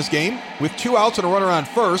 for 1 in this game, with 2 outs and a runner on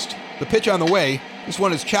first. The pitch on the way. This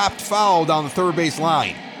one is chopped foul down the third base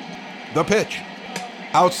line. The pitch.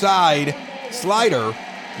 Outside, slider,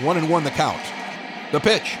 1-1 the count. The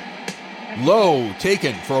pitch. Low,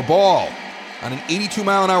 taken for a ball on an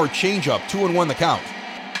 82-mile-an-hour changeup, 2-1 the count.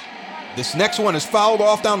 This next one is fouled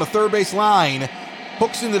off down the third base line,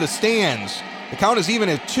 hooks into the stands. The count is even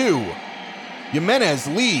at 2. Jimenez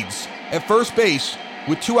leads at first base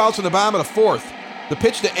with 2 outs in the bottom of the 4th. The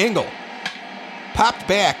pitch to Engel. Popped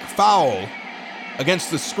back, foul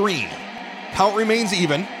against the screen. Count remains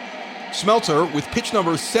even. Smeltzer with pitch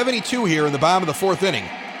number 72 here in the bottom of the 4th inning,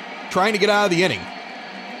 trying to get out of the inning.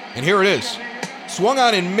 And here it is. Swung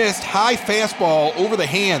on and missed, high fastball over the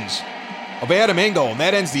hands of Adam Engel, and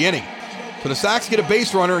that ends the inning. So the Sox get a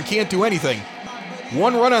base runner and can't do anything.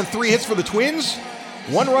 1 run on 3 hits for the Twins,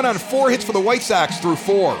 1 run on 4 hits for the White Sox through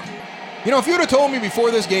 4. You know, if you would have told me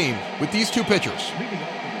before this game with these 2 pitchers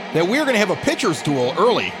that we were going to have a pitcher's duel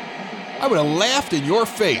early, I would have laughed in your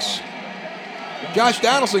face. Josh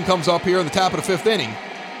Donaldson comes up here in the top of the 5th inning.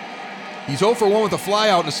 He's 0 for 1 with a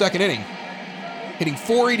flyout in the second inning, hitting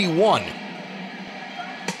 .481.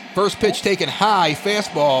 First pitch taken high,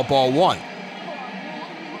 fastball, ball 1.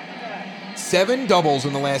 7 doubles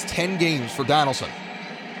in the last 10 games for Donaldson.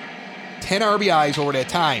 10 RBIs over that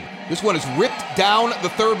time. This one is ripped down the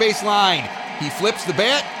third base line. He flips the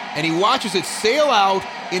bat, and he watches it sail out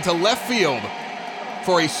into left field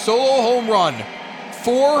for a solo home run.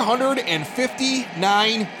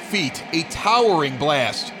 459 feet, a towering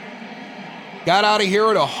blast. Got out of here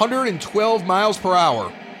at 112 miles per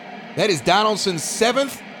hour. That is Donaldson's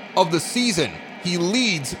 7th of the season. He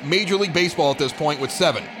leads Major League Baseball at this point with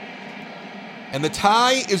 7. And the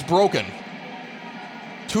tie is broken.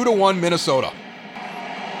 2-1 Minnesota.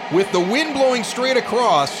 With the wind blowing straight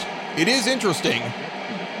across, it is interesting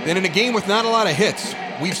that in a game with not a lot of hits,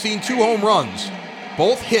 we've seen 2 home runs,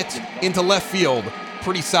 both hit into left field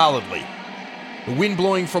pretty solidly. The wind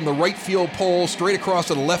blowing from the right field pole straight across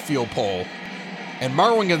to the left field pole. And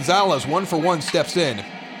Marwin Gonzalez, 1-for-1, steps in.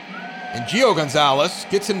 And Gio Gonzalez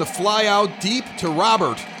gets him to fly out deep to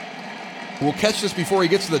Robert, who will catch this before he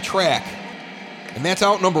gets to the track. And that's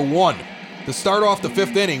out number 1. To start off the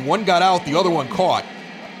 5th inning, one got out, the other one caught.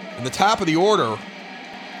 In the top of the order,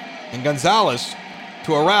 and Gonzalez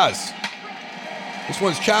to Araz. This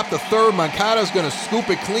one's chopped to third. Moncada's going to scoop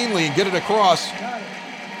it cleanly and get it across.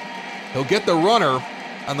 He'll get the runner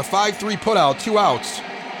on the 5-3 putout, 2 outs.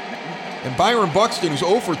 And Byron Buxton, who's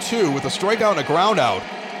 0 for 2 with a strikeout and a ground out,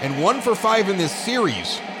 and 1 for 5 in this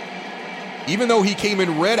series, even though he came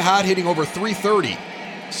in red hot hitting over 330,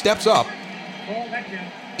 steps up.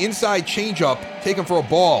 Inside changeup, taken for a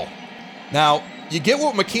ball. Now, you get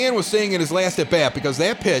what McCann was saying in his last at-bat, because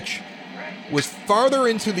that pitch was farther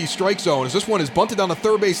into the strike zone as this one is bunted down the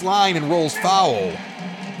third base line and rolls foul.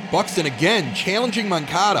 Buxton again challenging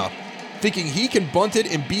Moncada, thinking he can bunt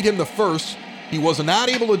it and beat him to first. He was not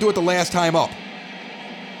able to do it the last time up.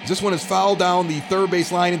 This one is fouled down the third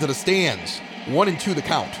base line into the stands. 1-2 the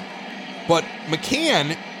count. But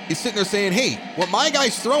McCann is sitting there saying, hey, what my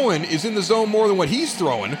guy's throwing is in the zone more than what he's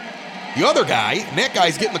throwing. The other guy, and that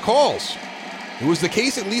guy's getting the calls. It was the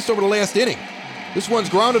case at least over the last inning. This one's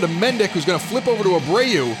grounded to Mendick, who's going to flip over to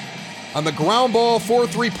Abreu on the ground ball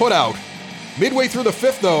 4-3 putout. Midway through the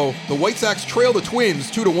 5th, though, the White Sox trail the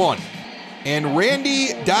Twins 2-1. And Randy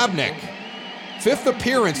Dobnak, 5th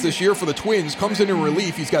appearance this year for the Twins, comes in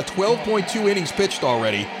relief. He's got 12.2 innings pitched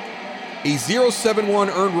already. A 0.71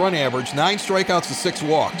 earned run average, 9 strikeouts to 6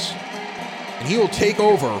 walks. And he will take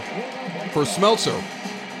over for Smeltzer,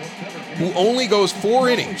 who only goes 4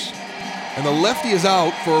 innings. And the lefty is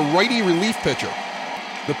out for a righty relief pitcher.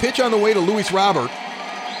 The pitch on the way to Luis Robert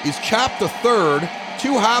is chopped to third,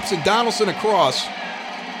 2 hops and Donaldson across.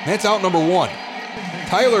 That's out number 1.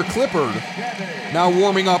 Tyler Clippard now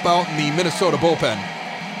warming up out in the Minnesota bullpen,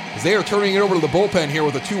 as they are turning it over to the bullpen here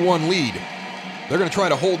with a 2-1 lead. They're going to try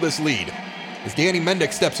to hold this lead as Danny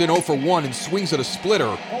Mendick steps in 0 for 1 and swings at a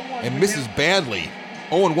splitter and misses badly.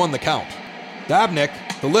 0-1 the count. Dobnak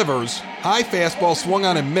delivers. High fastball swung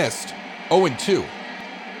on and missed. 0-2.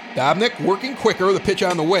 Dobnak working quicker. The pitch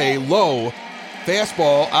on the way. Low.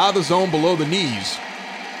 Fastball out of the zone below the knees.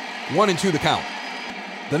 1-2 the count.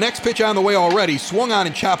 The next pitch on the way already. Swung on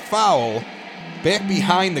and chopped foul. Back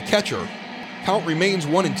behind the catcher. Count remains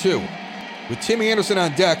 1-2. With Tim Anderson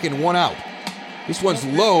on deck and 1 out. This one's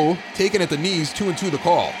low, taken at the knees, 2-2 the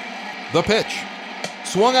call. The pitch.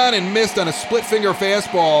 Swung on and missed on a split finger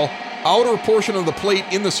fastball, outer portion of the plate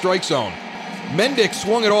in the strike zone. Mendick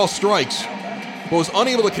swung at all strikes, but was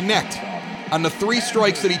unable to connect on the 3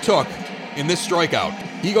 strikes that he took in this strikeout.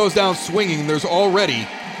 He goes down swinging. There's already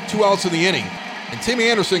 2 outs in the inning. And Tim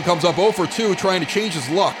Anderson comes up 0 for 2 trying to change his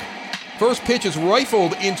luck. First pitch is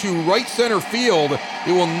rifled into right center field.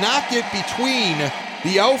 It will not get between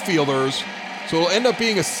the outfielders, so it'll end up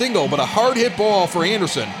being a single, but a hard hit ball for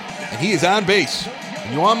Anderson. And he is on base.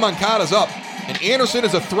 And Yoan Moncada's up. And Anderson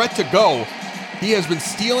is a threat to go. He has been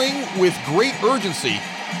stealing with great urgency.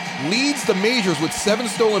 Leads the majors with 7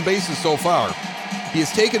 stolen bases so far. He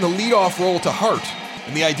has taken the leadoff role to heart,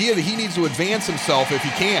 and the idea that he needs to advance himself if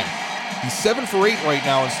he can. He's 7 for 8 right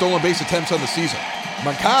now in stolen base attempts on the season.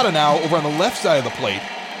 Moncada now over on the left side of the plate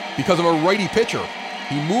because of a righty pitcher.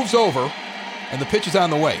 He moves over, and the pitch is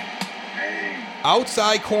on the way.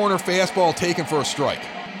 Outside corner fastball taken for a strike.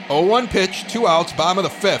 0-1 pitch, 2 outs, bottom of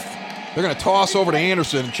the 5th. They're going to toss over to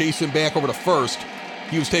Anderson and chase him back over to first.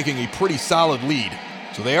 He was taking a pretty solid lead,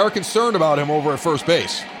 so they are concerned about him over at first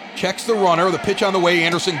base. Checks the runner, the pitch on the way,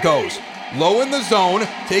 Anderson goes. Low in the zone,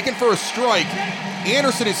 taken for a strike.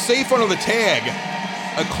 Anderson is safe under the tag.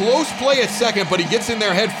 A close play at second, but he gets in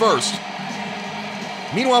there head first.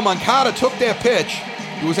 Meanwhile, Moncada took that pitch.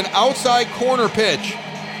 It was an outside corner pitch.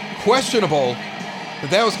 Questionable, but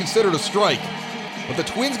that was considered a strike. But the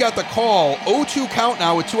Twins got the call. 0-2 count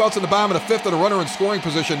now with 2 outs in the bottom of the 5th and a runner in scoring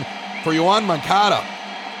position for Yoan Moncada.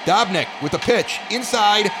 Dobnak with the pitch.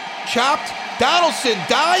 Inside. Chopped. Donaldson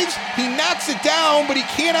dives. He knocks it down, but he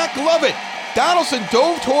cannot glove it. Donaldson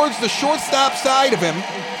dove towards the shortstop side of him.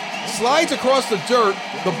 Slides across the dirt.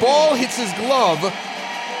 The ball hits his glove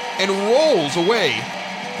and rolls away.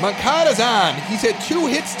 Moncada's on. He's had 2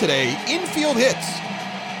 hits today, infield hits,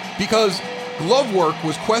 because glove work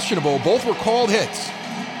was questionable. Both were called hits.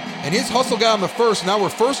 And his hustle got him the first. Now we're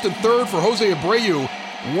 1st and 3rd for Jose Abreu.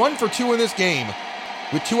 1 for 2 in this game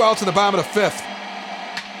with 2 outs in the bottom of the 5th.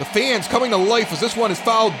 The fans coming to life as this one is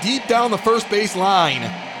fouled deep down the first base line.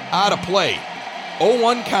 Out of play.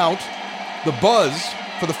 0-1 count. The buzz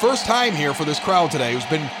for the first time here for this crowd today has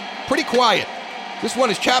been pretty quiet. This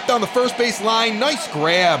one is chopped down the first base line. Nice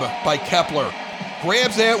grab by Kepler.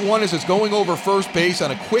 Grabs that one as it's going over first base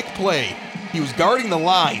on a quick play. He was guarding the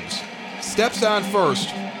lines. Steps on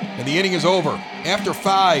first, and the inning is over. After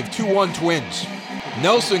 5, 2-1 Twins.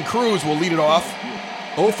 Nelson Cruz will lead it off.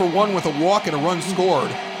 0 for 1 with a walk and a run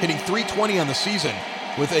scored, hitting .320 on the season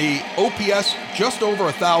with a OPS just over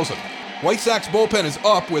 1,000. White Sox bullpen is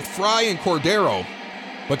up with Fry and Cordero,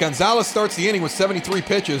 but Gonzalez starts the inning with 73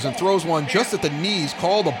 pitches and throws one just at the knees,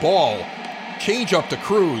 called a ball. Change up to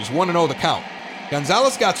Cruz, 1-0 the count.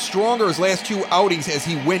 Gonzalez got stronger his last 2 outings as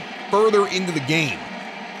he went further into the game.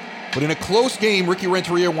 But in a close game, Ricky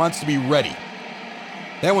Renteria wants to be ready.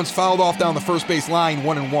 That one's fouled off down the first base line,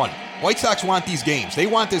 1-1. White Sox want these games. They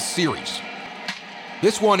want this series.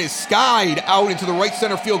 This one is skied out into the right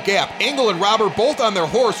center field gap. Engel and Robert both on their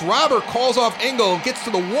horse. Robert calls off Engel, gets to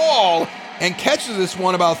the wall, and catches this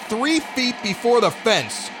one about 3 feet before the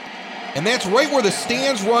fence. And that's right where the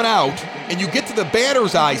stands run out, and you get to the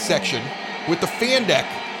batter's eye section with the fan deck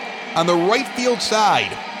on the right field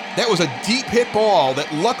side. That was a deep hit ball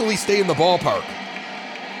that luckily stayed in the ballpark.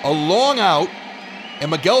 A long out, and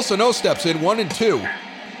Miguel Sano steps in, 1-2.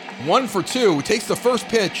 1 for 2, takes the first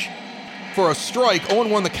pitch for a strike,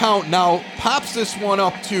 0-1 the count. Now pops this one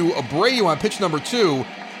up to Abreu on pitch number 2.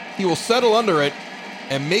 He will settle under it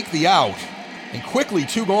and make the out. And quickly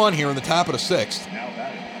 2 gone here in the top of the 6th.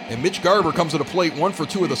 And Mitch Garver comes to the plate, 1 for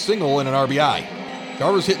 2 with a single and an RBI.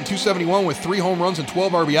 Garver's hitting .271 with 3 home runs and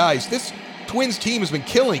 12 RBIs. This Twins team has been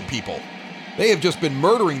killing people. They have just been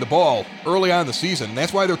murdering the ball early on in the season.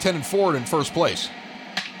 That's why they're 10-4 in first place.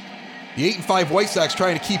 The 8-5 White Sox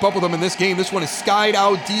trying to keep up with them in this game. This one is skied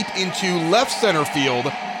out deep into left center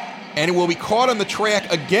field, and it will be caught on the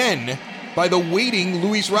track again by the waiting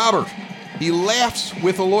Luis Robert. He laughs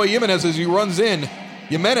with Eloy Jimenez as he runs in.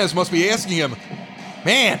 Jimenez must be asking him,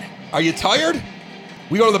 "Man, are you tired?"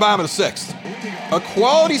 We go to the bottom of the 6th. A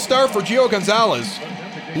quality start for Gio Gonzalez,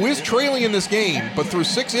 who is trailing in this game, but through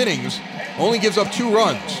 6 innings, only gives up 2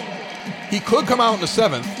 runs. He could come out in the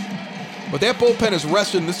 7th, but that bullpen is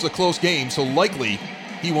rested and this is a close game, so likely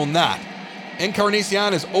he will not.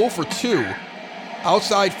 Encarnacion is 0 for 2.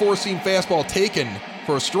 Outside 4-seam fastball taken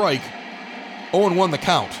for a strike. 0-1 the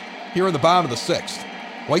count here in the bottom of the 6th.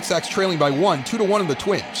 White Sox trailing by 1, 2-1 in the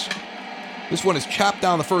Twins. This one is chopped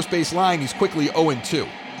down the first base line. He's quickly 0-2.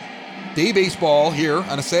 Day baseball here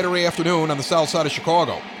on a Saturday afternoon on the south side of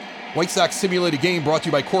Chicago. White Sox simulated game brought to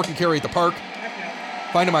you by Cork and Carry at the Park.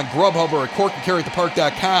 Find them on Grubhub or at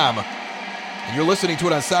corkandcarryatthepark.com. And you're listening to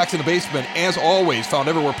it on Sox in the Basement, as always, found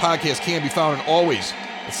everywhere podcasts can be found, and always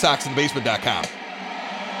at soxinthebasement.com.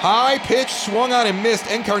 High pitch swung on and missed.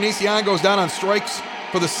 Encarnacion goes down on strikes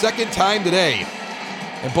for the 2nd time today.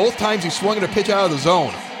 And both times he swung at a pitch out of the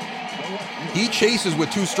zone. He chases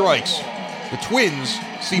with 2 strikes. The Twins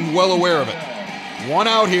seem well aware of it. 1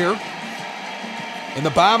 out here in the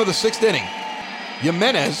bottom of the 6th inning.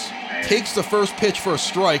 Jimenez takes the first pitch for a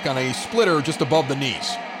strike on a splitter just above the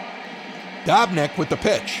knees. Dobnak with the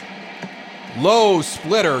pitch. Low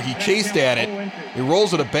splitter. He chased at it. He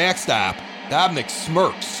rolls at a backstop. Dobnak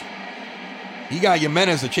smirks. He got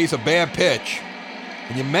Jimenez to chase a bad pitch.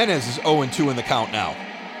 And Jimenez is 0-2 in the count now.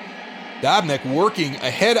 Dobnak working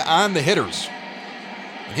ahead on the hitters.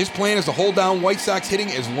 And his plan is to hold down White Sox hitting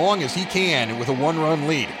as long as he can with a 1-run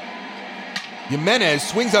lead. Jimenez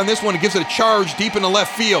swings on this one and gives it a charge deep into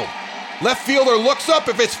left field. Left fielder looks up.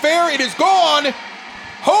 If it's fair, it is gone.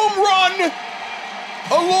 Home run!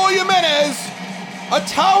 Eloy Jimenez. A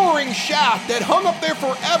towering shot that hung up there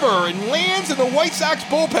forever and lands in the White Sox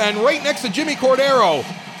bullpen right next to Jimmy Cordero.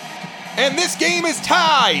 And this game is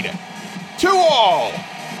tied 2-2.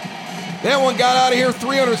 That one got out of here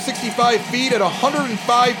 365 feet at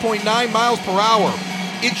 105.9 miles per hour.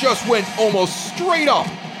 It just went almost straight up.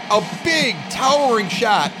 A big, towering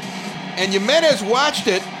shot. And Jimenez watched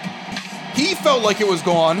it. He felt like it was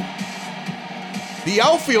gone. The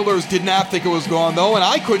outfielders did not think it was gone, though, and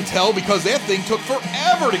I couldn't tell because that thing took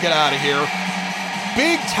forever to get out of here.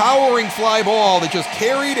 Big, towering fly ball that just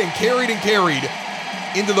carried and carried and carried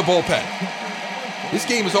into the bullpen. This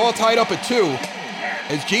game is all tied up at 2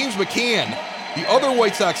 as James McCann, the other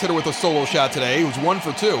White Sox hitter with a solo shot today, who's 1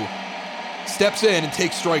 for 2, steps in and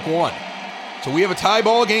takes strike 1. So we have a tie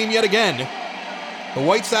ball game yet again. The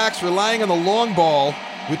White Sox relying on the long ball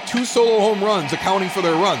with 2 solo home runs accounting for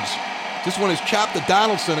their runs. This one is chopped to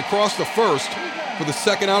Donaldson across the first for the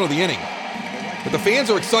second out of the inning. But the fans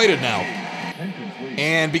are excited now.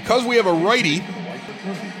 And because we have a righty,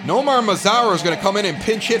 Nomar Mazara is going to come in and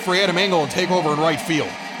pinch hit for Adam Engel and take over in right field.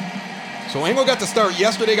 So Engel got to start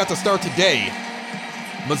yesterday, got to start today.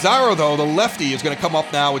 Mazara, though, the lefty, is going to come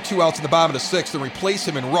up now with 2 outs in the bottom of the 6th and replace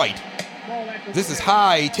him in right. This is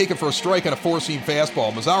high, taken for a strike on a 4-seam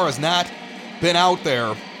fastball. Mazara has not been out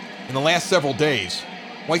there in the last several days.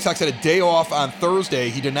 White Sox had a day off on Thursday.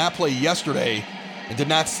 He did not play yesterday and did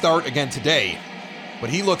not start again today.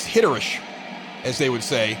 But he looks hitterish, as they would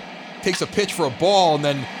say. Takes a pitch for a ball and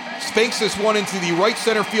then spanks this one into the right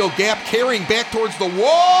center field gap, carrying back towards the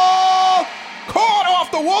wall. Caught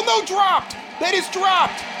off the wall. No, dropped. That is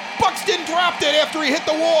dropped. Buxton dropped it after he hit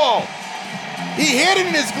the wall. He had it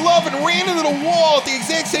in his glove and ran into the wall at the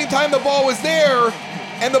exact same time the ball was there.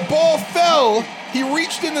 And the ball fell. He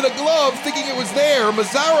reached into the glove thinking it was there.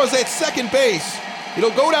 Mazara's at second base.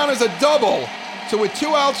 It'll go down as a double. So with 2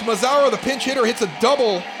 outs, Mazara, the pinch hitter, hits a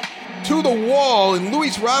double to the wall, and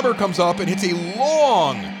Luis Robert comes up and hits a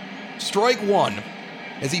long strike 1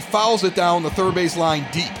 as he fouls it down the third base line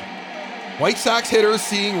deep. White Sox hitters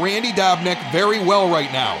seeing Randy Dobnak very well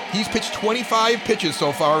right now. He's pitched 25 pitches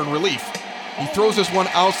so far in relief. He throws this one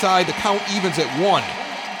outside. The count evens at 1.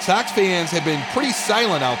 Sox fans have been pretty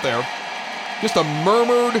silent out there. Just a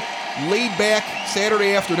murmured, laid-back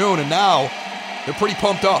Saturday afternoon, and now they're pretty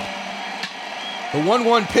pumped up. The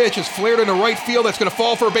 1-1 pitch is flared into right field. That's going to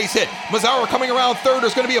fall for a base hit. Mazara coming around third.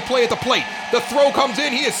 There's going to be a play at the plate. The throw comes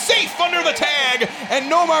in. He is safe under the tag.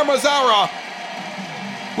 And Nomar Mazara,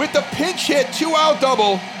 with the pinch hit 2-out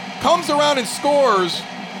double, comes around and scores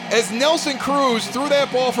as Nelson Cruz threw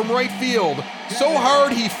that ball from right field so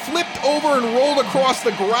hard he flipped over and rolled across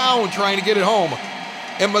the ground trying to get it home.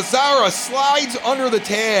 And Mazara slides under the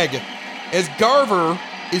tag as Garver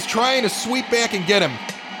is trying to sweep back and get him.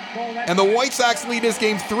 And the White Sox lead this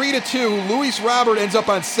game 3-2. Luis Robert ends up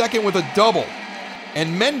on second with a double.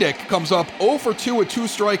 And Mendick comes up 0 for 2 with 2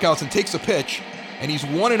 strikeouts and takes a pitch. And he's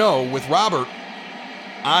 1-0 with Robert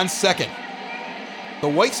on second. The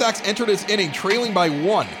White Sox enter this inning trailing by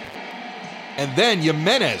 1. And then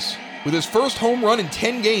Jimenez with his first home run in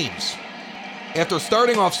 10 games. After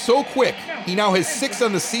starting off so quick, he now has 6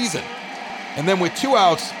 on the season. And then with 2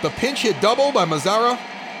 outs, the pinch hit double by Mazara,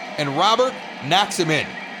 and Robert knocks him in.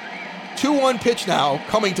 2-1 pitch now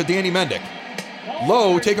coming to Danny Mendick.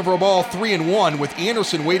 Lowe taken for a ball 3-1 with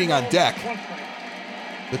Anderson waiting on deck.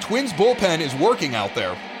 The Twins bullpen is working out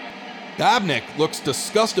there. Dobnak looks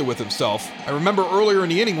disgusted with himself. I remember earlier in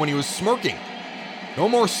the inning when he was smirking. No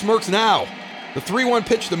more smirks now. The 3-1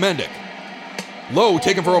 pitch to Mendick. Lowe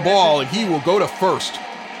taken for a ball, and he will go to first.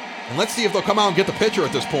 And let's see if they'll come out and get the pitcher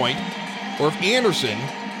at this point, or if Anderson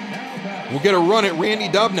will get a run at Randy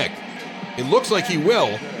Dobnak. It looks like he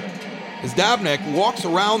will, as Dobnak walks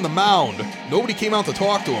around the mound. Nobody came out to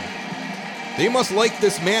talk to him. They must like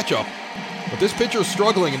this matchup, but this pitcher is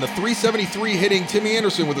struggling, and the .373 hitting Timmy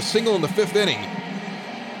Anderson with a single in the 5th inning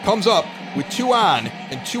comes up with 2 on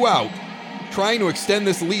and 2 out, trying to extend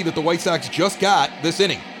this lead that the White Sox just got this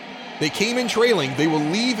inning. They came in trailing. They will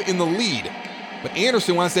leave in the lead. But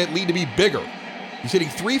Anderson wants that lead to be bigger. He's hitting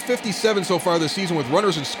 .357 so far this season with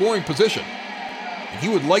runners in scoring position. And he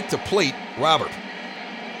would like to plate Robert.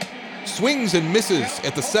 Swings and misses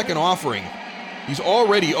at the second offering. He's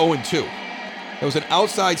already 0-2. That was an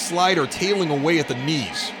outside slider tailing away at the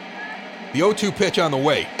knees. The 0-2 pitch on the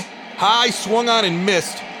way. High, swung on and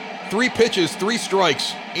missed. 3 pitches, 3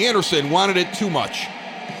 strikes. Anderson wanted it too much.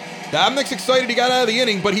 Dobnak's excited he got out of the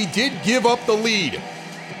inning, but he did give up the lead.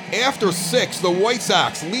 After 6, the White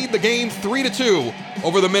Sox lead the game 3-2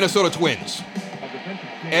 over the Minnesota Twins.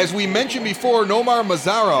 As we mentioned before, Nomar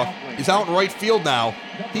Mazara is out in right field now.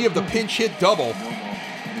 He have the pinch hit double.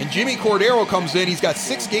 And Jimmy Cordero comes in. He's got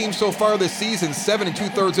 6 games so far this season, 7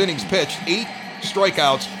 2/3 innings pitched, 8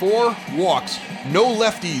 strikeouts, 4 walks. No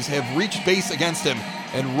lefties have reached base against him,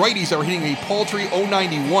 and righties are hitting a paltry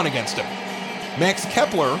 .091 against him. Max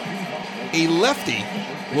Kepler, a lefty,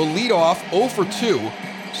 will lead off 0 for 2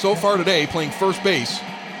 so far today, playing first base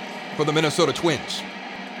for the Minnesota Twins.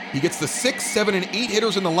 He gets the 6, 7, and 8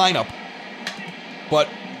 hitters in the lineup, but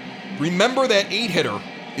Remember that 8-hitter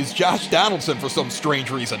is Josh Donaldson for some strange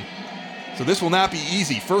reason. So this will not be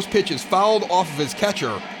easy. First pitch is fouled off of his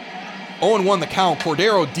catcher. 0-1 the count.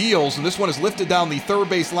 Cordero deals, and this one is lifted down the third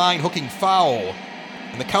base line, hooking foul.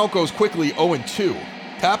 And the count goes quickly 0-2.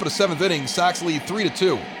 Top of the 7th inning, Sox lead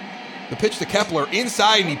 3-2. The pitch to Kepler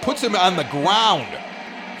inside, and he puts him on the ground.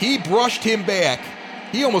 He brushed him back.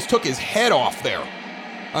 He almost took his head off there.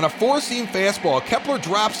 On a four-seam fastball, Kepler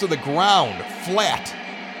drops to the ground, flat,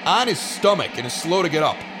 on his stomach, and is slow to get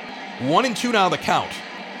up. 1-2 now the count.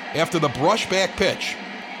 After the brush back pitch,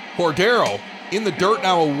 Cordero in the dirt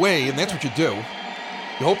now away, and that's what you do.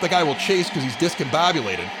 You hope the guy will chase because he's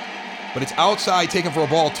discombobulated. But it's outside, taken for a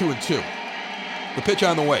ball, 2-2. The pitch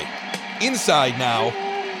on the way. Inside now,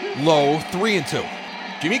 low, 3-2.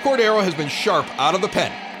 Jimmy Cordero has been sharp out of the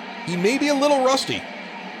pen. He may be a little rusty,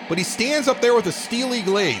 but he stands up there with a steely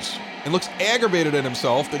glaze and looks aggravated at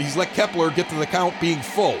himself that he's let Kepler get to the count being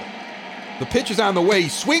full. The pitch is on the way. He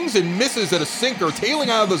swings and misses at a sinker, tailing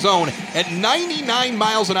out of the zone at 99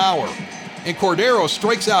 miles an hour. And Cordero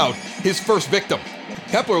strikes out his first victim.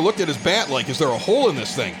 Kepler looked at his bat like, is there a hole in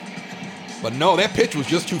this thing? But no, that pitch was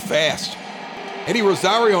just too fast. Eddie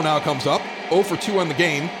Rosario now comes up, 0-2 on the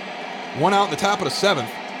game. 1 out in the top of the 7th.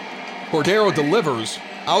 Cordero delivers,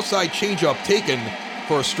 outside changeup taken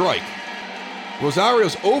for a strike.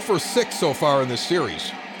 Rosario's 0-6 so far in this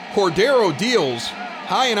series. Cordero deals,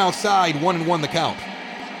 high and outside, 1-1 the count.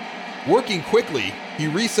 Working quickly, he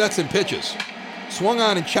resets and pitches. Swung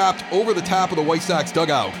on and chopped over the top of the White Sox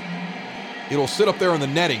dugout. It'll sit up there in the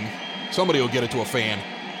netting. Somebody will get it to a fan.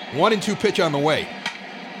 1-2 pitch on the way.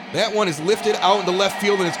 That one is lifted out into left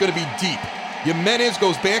field, and it's going to be deep. Jimenez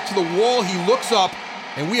goes back to the wall. He looks up,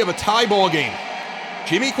 and we have a tie ball game.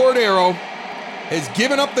 Jimmy Cordero has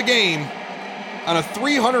given up the game on a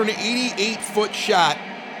 388-foot shot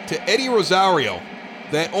to Eddie Rosario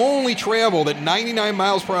that only traveled at 99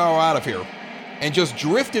 miles per hour out of here and just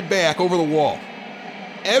drifted back over the wall.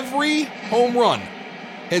 Every home run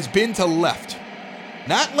has been to left.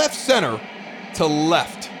 Not left center, to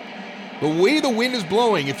left. The way the wind is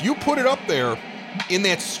blowing, if you put it up there in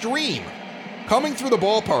that stream coming through the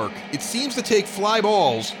ballpark, it seems to take fly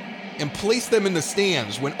balls and place them in the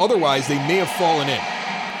stands when otherwise they may have fallen in.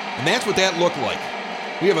 And that's what that looked like.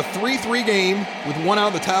 We have a 3-3 game with 1 out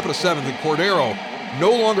in the top of the 7th, and Cordero,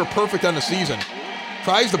 no longer perfect on the season,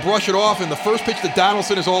 tries to brush it off, and the first pitch to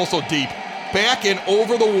Donaldson is also deep. Back and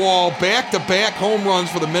over the wall, back-to-back home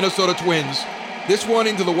runs for the Minnesota Twins. This one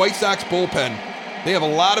into the White Sox bullpen. They have a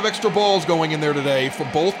lot of extra balls going in there today for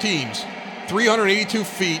both teams. 382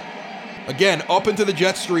 feet. Again, up into the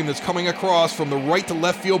jet stream that's coming across from the right to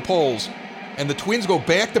left field poles. And the Twins go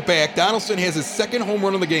back-to-back. Donaldson has his second home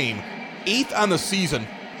run of the game, 8th on the season.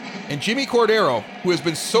 And Jimmy Cordero, who has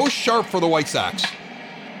been so sharp for the White Sox,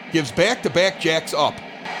 gives back-to-back jacks up.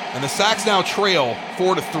 And the Sox now trail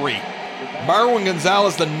 4-3. Marwin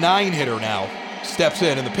Gonzalez, the 9-hitter now, steps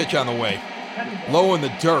in and the pitch on the way. Low in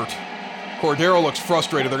the dirt. Cordero looks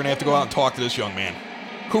frustrated. They're going to have to go out and talk to this young man.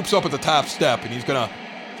 Coops up at the top step, and he's going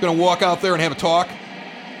to walk out there and have a talk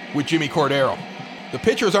with Jimmy Cordero. The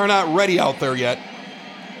pitchers are not ready out there yet,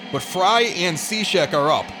 but Fry and Cishek are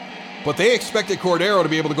up. But they expected Cordero to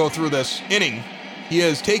be able to go through this inning. He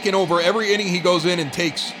has taken over every inning he goes in and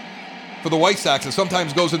takes for the White Sox, and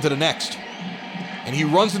sometimes goes into the next. And he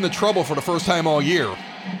runs into trouble for the first time all year.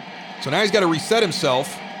 So now he's got to reset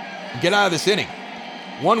himself and get out of this inning.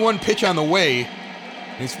 1-1 pitch on the way,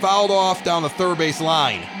 and he's fouled off down the third base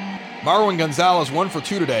line. Marwin Gonzalez 1 for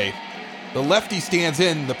 2 today. The lefty stands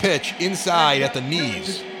in the pitch inside at the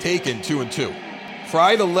knees, taken 2-2.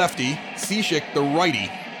 Fry the lefty, Cishek the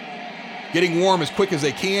righty, getting warm as quick as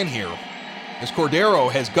they can here. As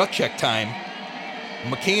Cordero has gut check time,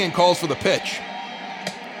 McCann calls for the pitch.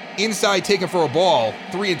 Inside taken for a ball,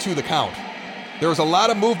 3-2 the count. There is a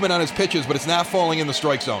lot of movement on his pitches, but it's not falling in the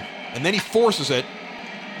strike zone. And then he forces it,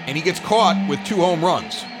 and he gets caught with 2 home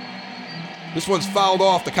runs. This one's fouled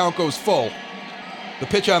off, the count goes full. The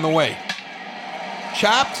pitch on the way.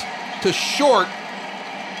 Chopped to short.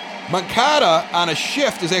 Moncada on a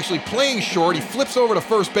shift is actually playing short. He flips over to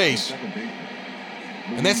first base.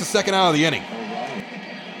 And that's the second out of the inning.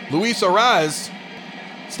 Luis Arraez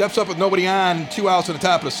steps up with nobody on, 2 outs in the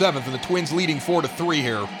top of the 7th, and the Twins leading 4-3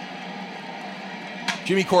 here.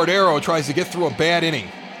 Jimmy Cordero tries to get through a bad inning.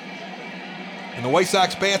 And the White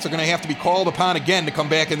Sox bats are going to have to be called upon again to come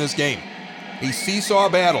back in this game. A seesaw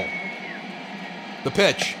battle. The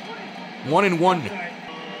pitch. 1-1.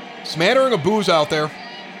 Smattering of boos out there.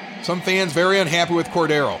 Some fans very unhappy with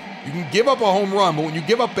Cordero. You can give up a home run, but when you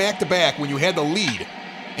give up back-to-back, when you had the lead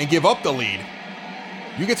and give up the lead,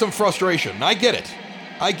 you get some frustration. And I get it.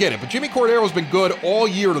 I get it, but Jimmy Cordero's been good all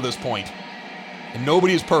year to this point, and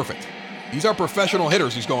nobody is perfect. These are professional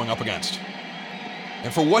hitters he's going up against.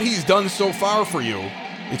 And for what he's done so far for you,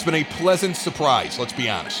 it's been a pleasant surprise, let's be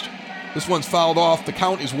honest. This one's fouled off. The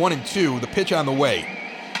count is 1-2. The pitch on the way.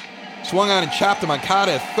 Swung on and chopped to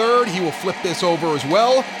Moncada at third. He will flip this over as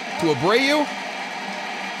well to Abreu.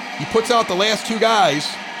 He puts out the last two guys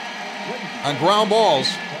on ground balls.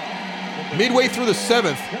 Midway through the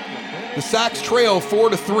seventh, the Sox trail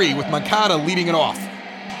 4-3 with Moncada leading it off.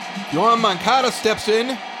 Yoan Moncada steps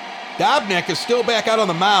in. Dobnak is still back out on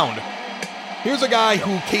the mound. Here's a guy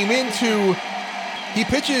who came into... He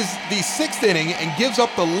pitches the sixth inning and gives up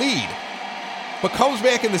the lead, but comes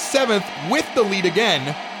back in the seventh with the lead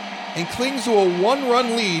again and clings to a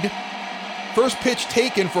one-run lead. First pitch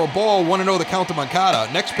taken for a ball, 1-0 the count to Moncada.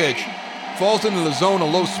 Next pitch falls into the zone, a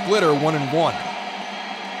low splitter, 1-1.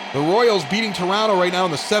 The Royals beating Toronto right now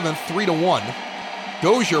in the seventh, 3-1.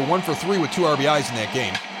 Dozier 1 for 3 with 2 RBIs in that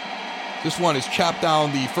game. This one is chopped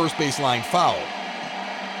down the first baseline foul.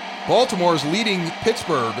 Baltimore is leading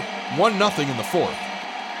Pittsburgh 1-0 in the fourth.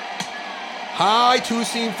 High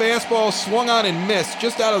two-seam fastball swung on and missed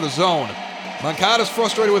just out of the zone. Moncada's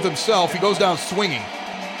frustrated with himself. He goes down swinging.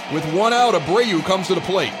 With 1 out, Abreu comes to the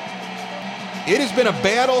plate. It has been a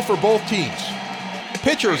battle for both teams.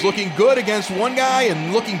 Pitchers looking good against one guy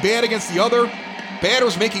and looking bad against the other.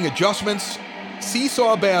 Batters making adjustments.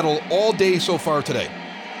 Seesaw battle all day so far today.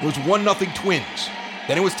 It was 1-0 Twins.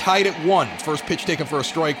 Then it was tied at 1. First pitch taken for a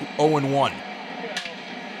strike, 0-1.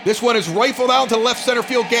 This one is rifled out to left center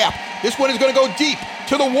field gap. This one is going to go deep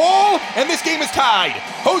to the wall, and this game is tied.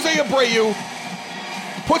 Jose Abreu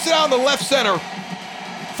puts it out in the left center.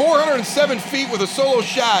 407 feet with a solo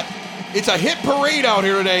shot. It's a hit parade out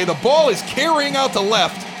here today. The ball is carrying out to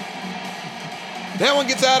left. That one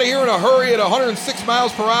gets out of here in a hurry at 106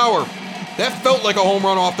 miles per hour. That felt like a home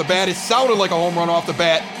run off the bat. It sounded like a home run off the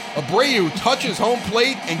bat. Abreu touches home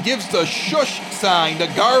plate and gives the shush sign to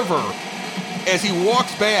Garver as he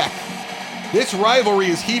walks back. This rivalry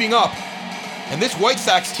is heating up, and this White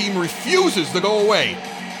Sox team refuses to go away.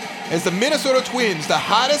 As the Minnesota Twins, the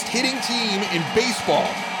hottest hitting team in baseball,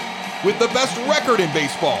 with the best record in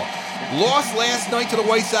baseball, lost last night to the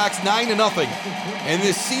White Sox 9-0. And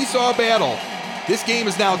this seesaw battle, this game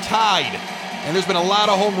is now tied, and there's been a lot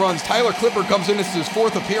of home runs. Tyler Clippard comes in, this is his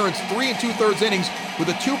fourth appearance, 3 2/3 innings with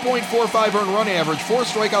a 2.45 earned run average, 4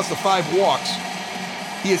 strikeouts to 5 walks.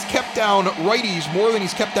 He has kept down righties more than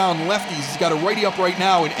he's kept down lefties. He's got a righty up right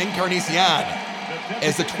now in Encarnacion,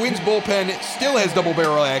 as the Twins bullpen still has double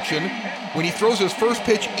barrel action when he throws his first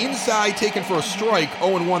pitch inside, taken for a strike,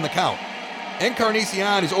 0-1 the count.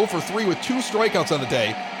 Encarnacion is 0 for 3 with 2 strikeouts on the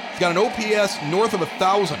day. He's got an OPS north of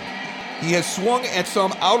 1,000. He has swung at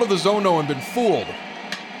some out of the zone though and been fooled.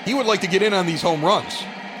 He would like to get in on these home runs.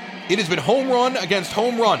 It has been home run against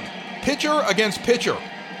home run, pitcher against pitcher.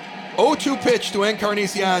 0-2 pitch to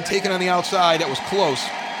Encarnacion, taken on the outside. That was close,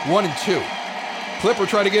 1-2. Clipper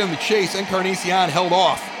tried to get him to chase. Encarnacion held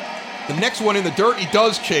off. The next one in the dirt, he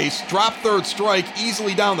does chase. Drop third strike,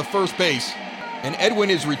 easily down the first base. And Edwin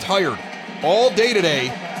is retired. All day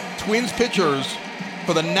today, Twins pitchers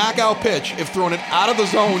for the knockout pitch have thrown it out of the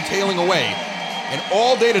zone, tailing away. And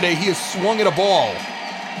all day today, he has swung at a ball,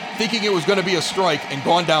 thinking it was going to be a strike, and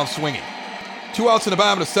gone down swinging. 2 outs in the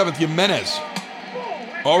bottom of the seventh. Jimenez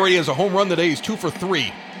already has a home run today. He's 2 for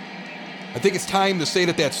 3. I think it's time to say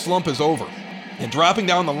that slump is over. And dropping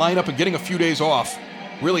down the lineup and getting a few days off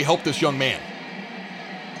really helped this young man.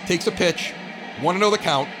 Takes a pitch, 1-0 the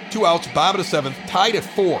count, 2 outs, bottom of the seventh, tied at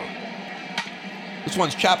 4. This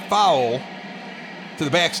one's chopped foul to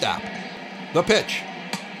the backstop. The pitch,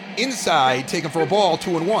 inside, taken for a ball,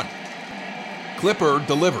 2-1. Clipper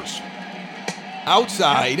delivers.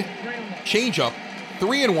 Outside, changeup,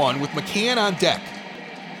 3-1 with McCann on deck.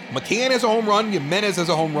 McCann has a home run, Jimenez has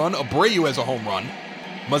a home run, Abreu has a home run.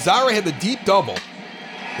 Mazara had the deep double.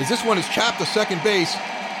 As this one is chopped to second base,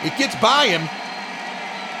 it gets by him.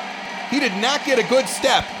 He did not get a good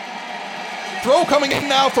step. Throw coming in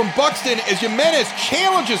now from Buxton as Jimenez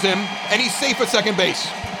challenges him, and he's safe at second base.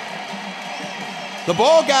 The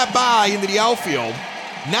ball got by into the outfield.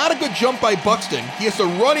 Not a good jump by Buxton. He has to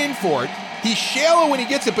run in for it. He's shallow when he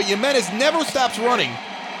gets it, but Jimenez never stops running.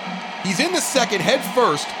 He's in the second head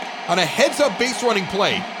first on a heads-up base running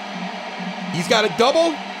play. He's got a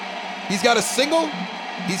double, he's got a single,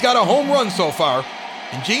 he's got a home run so far,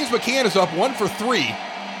 and James McCann is up 1 for 3,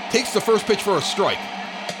 takes the first pitch for a strike.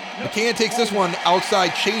 McCann takes this one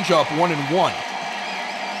outside changeup, 1-1.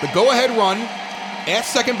 The go-ahead run at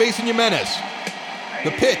second base in Jimenez.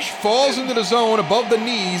 The pitch falls into the zone above the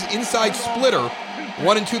knees, inside splitter,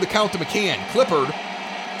 1-2 the count to McCann. Clippard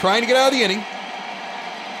trying to get out of the inning.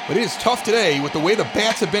 But it is tough today with the way the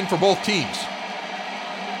bats have been for both teams.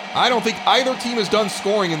 I don't think either team is done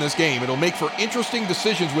scoring in this game. It'll make for interesting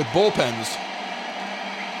decisions with bullpens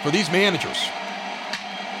for these managers.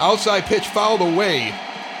 Outside pitch fouled away.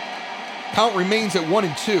 Count remains at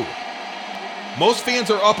 1-2. Most fans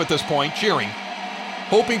are up at this point, cheering,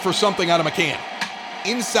 hoping for something out of McCann.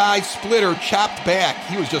 Inside splitter chopped back.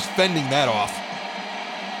 He was just fending that off.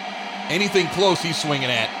 Anything close he's swinging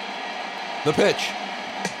at. The pitch.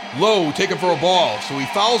 Low, taken for a ball, so he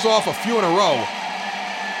fouls off a few in a row.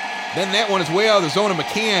 Then that one is way out of the zone, and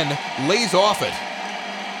McCann lays off it.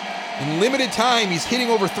 In limited time, he's hitting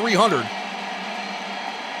over 300.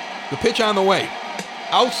 The pitch on the way.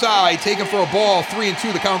 Outside, taken for a ball,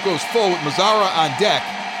 3-2. The count goes full with Mazara on deck,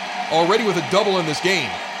 already with a double in this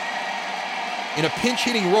game. In a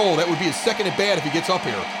pinch-hitting role, that would be his second at bat if he gets up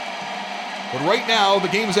here. But right now, the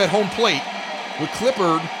game is at home plate, with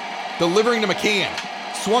Clippard delivering to McCann.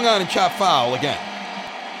 Swung on and chopped foul again.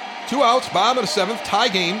 2 outs, bottom of the 7th, tie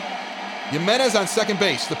game. Jimenez on second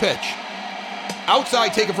base, the pitch.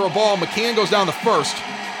 Outside, taken for a ball, McCann goes down the first.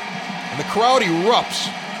 And the crowd erupts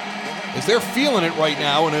as they're feeling it right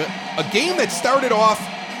now in a game that started off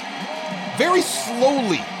very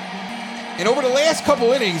slowly. And over the last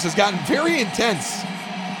couple innings has gotten very intense,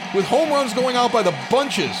 with home runs going out by the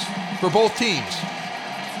bunches for both teams.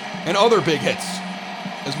 And other big hits.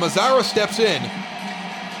 As Mazara steps in,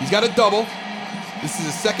 he's got a double. This is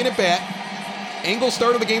his second at bat. Engel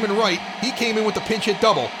started the game in right. He came in with the pinch hit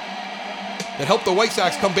double that helped the White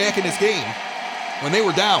Sox come back in this game when they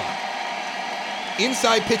were down.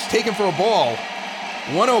 Inside pitch taken for a ball.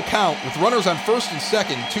 1-0 count with runners on first and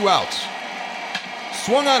second, 2 outs.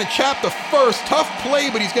 Swung on and chopped the first. Tough play,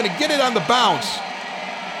 but he's going to get it on the bounce.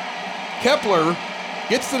 Kepler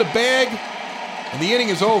gets to the bag, and the inning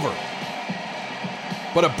is over.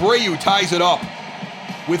 But Abreu ties it up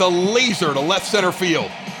with a laser to left center field.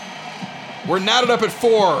 We're knotted up at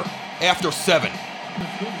 4 after 7.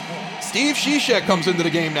 Steve Cishek comes into the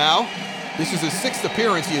game now. This is his 6th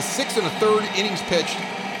appearance. He has 6 1/3 innings pitched.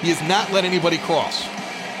 He has not let anybody cross.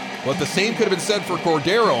 But the same could have been said for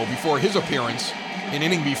Cordero before his appearance an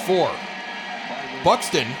inning before.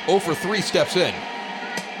 Buxton, 0 for 3, steps in.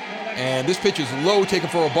 And this pitch is low, taken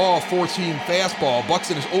for a ball, 4-seam fastball.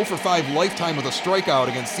 Buxton is 0 for 5 lifetime with a strikeout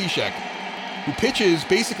against Cishek, who pitches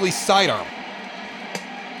basically sidearm.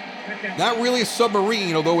 Not really a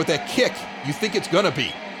submarine, although with that kick, you think it's going to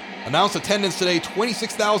be. Announced attendance today,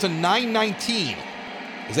 26,919.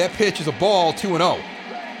 As that pitch is a ball, 2-0.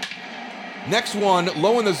 Next one,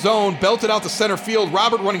 low in the zone, belted out to center field.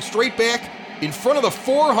 Robert running straight back in front of the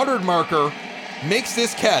 400 marker, makes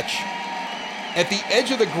this catch at the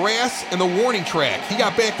edge of the grass and the warning track. He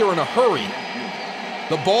got back there in a hurry.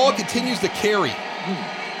 The ball continues to carry.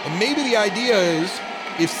 And maybe the idea is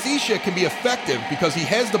if Cishek can be effective because he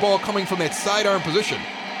has the ball coming from that sidearm position,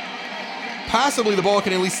 possibly the ball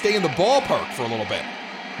can at least stay in the ballpark for a little bit.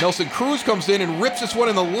 Nelson Cruz comes in and rips this one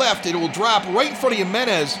in the left. It will drop right in front of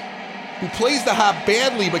Jimenez, who plays the hop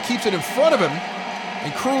badly but keeps it in front of him,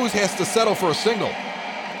 and Cruz has to settle for a single.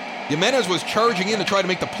 Jimenez was charging in to try to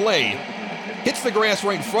make the play, hits the grass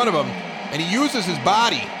right in front of him, and he uses his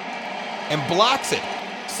body and blocks it.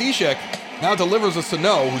 Cishek now delivers a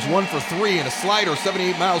Sano, who's 1 for 3, and a slider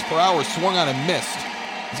 78 miles per hour swung on and missed.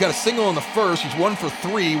 He's got a single in the first. He's 1 for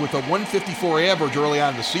 3 with a 154 average early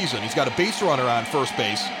on in the season. He's got a base runner on first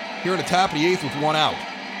base here in the top of the 8th with 1 out.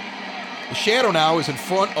 The shadow now is in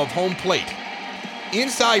front of home plate.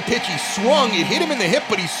 Inside pitch, he swung. It hit him in the hip,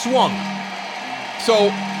 but he swung. So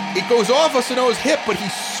it goes off of Sano's hip, but he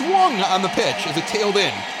swung on the pitch as it tailed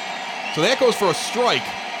in. So that goes for a strike.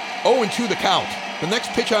 0-2 the count. The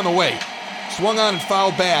next pitch on the way. Swung on and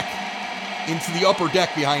fouled back into the upper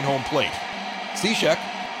deck behind home plate. Cishek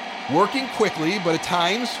working quickly, but at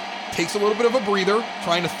times takes a little bit of a breather,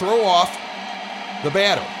 trying to throw off the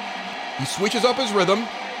batter. He switches up his rhythm.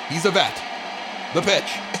 He's a vet. The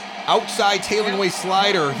pitch. Outside tailing away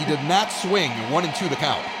slider. He did not swing. 1-2 the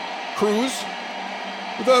count. Cruz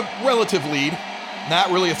with a relative lead.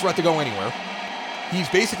 Not really a threat to go anywhere. He's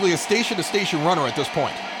basically a station-to-station runner at this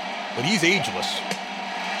point. But he's ageless.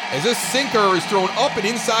 As this sinker is thrown up and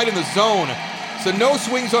inside in the zone, Sano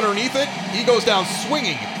swings underneath it. He goes down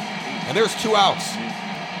swinging. And there's 2 outs.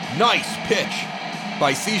 Nice pitch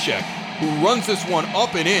by Cishek, who runs this one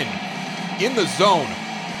up and in the zone.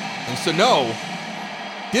 And Sano,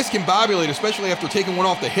 discombobulated, especially after taking one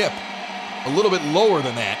off the hip, a little bit lower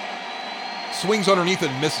than that, swings underneath it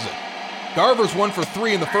and misses it. Garver's 1 for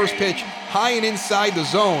 3 in the first pitch, high and inside the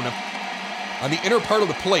zone. On the inner part of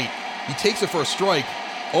the plate, he takes it for a strike,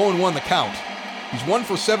 0-1 the count. He's 1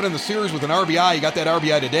 for 7 in the series with an RBI. He got that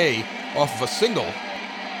RBI today off of a single.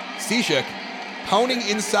 Cishek pounding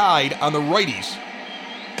inside on the righties.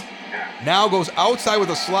 Now goes outside with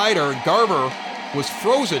a slider, and Garver was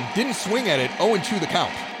frozen, didn't swing at it, 0-2 the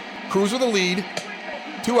count. Cruz with the lead,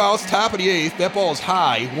 2 outs, top of the 8th. That ball is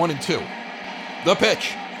high, 1-2. The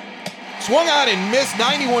pitch. Swung on and missed,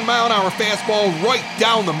 91-mile-an-hour fastball right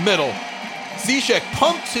down the middle. Cishek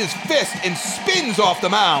pumps his fist and spins off the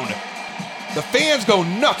mound. The fans go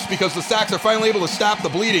nuts because the Sox are finally able to stop the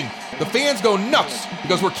bleeding. The fans go nuts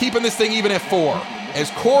because we're keeping this thing even at 4.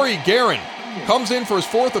 As Corey Guerin comes in for his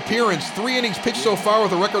 4th appearance, 3 innings pitched so far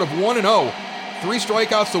with a record of 1-0. 3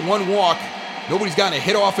 strikeouts to 1 walk. Nobody's gotten a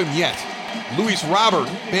hit off him yet. Luis Robert,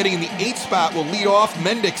 batting in the 8th spot, will lead off.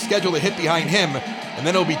 Mendick scheduled a hit behind him, and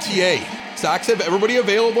then it'll be TA. Sox have everybody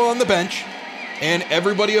available on the bench and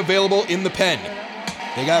everybody available in the pen.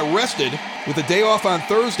 They got rested with a day off on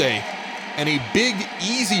Thursday and a big,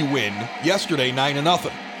 easy win yesterday,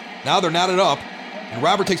 9-0. Now they're knotted up, and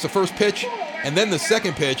Robert takes the first pitch and then the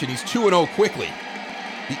second pitch, and he's 2-0 quickly.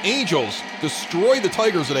 The Angels destroyed the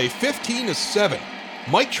Tigers today, 15-7.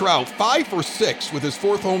 Mike Trout, 5 for 6 with his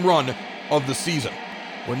 4th home run of the season.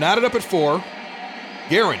 We're knotted up at 4.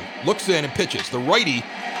 Guerin looks in and pitches. The righty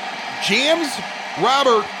jams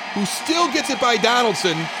Robert, who still gets it by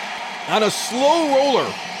Donaldson on a slow roller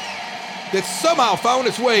that somehow found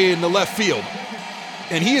its way into left field.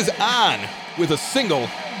 And he is on with a single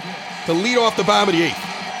to lead off the bottom of the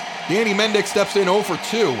 8th. Danny Mendick steps in 0 for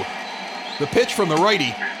 2. The pitch from the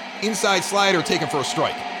righty, inside slider taken for a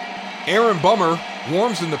strike. Aaron Bummer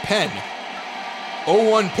warms in the pen.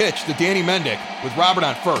 0-1 pitch to Danny Mendick with Robert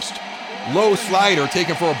on first. Low slider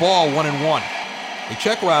taken for a ball, 1-1. They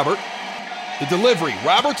check Robert. The delivery.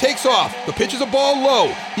 Robert takes off. The pitch is a ball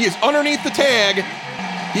low. He is underneath the tag.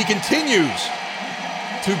 He continues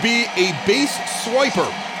to be a base swiper.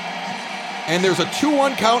 And there's a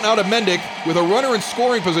 2-1 count out of Mendick with a runner in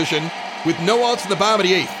scoring position with no outs in the bottom of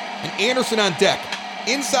the 8th. And Anderson on deck.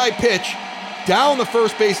 Inside pitch. Down the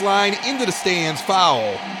first base line into the stands.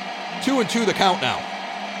 Foul. 2-2 the count now.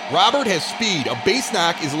 Robert has speed. A base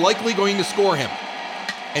knock is likely going to score him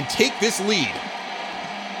and take this lead.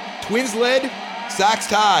 Twins led, Sox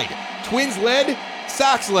tied. Twins led,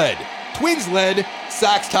 Sox led. Twins led,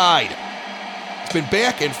 Sox tied. It's been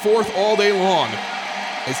back and forth all day long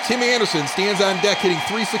as Tim Anderson stands on deck hitting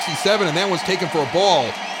 .367, and that one's taken for a ball.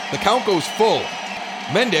 The count goes full.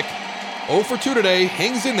 Mendick, 0 for 2 today,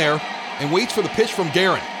 hangs in there and waits for the pitch from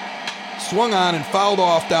Guerin. Swung on and fouled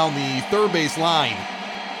off down the third base line.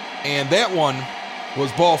 And that one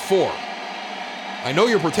was ball 4. I know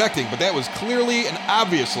you're protecting, but that was clearly and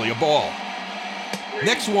obviously a ball.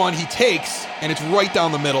 Next one he takes, and it's right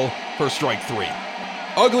down the middle for strike 3.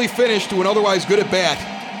 Ugly finish to an otherwise good at bat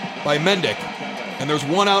by Mendick, and there's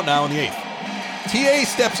 1 out now in the 8th. TA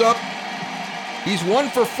steps up. He's 1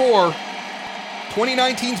 for 4.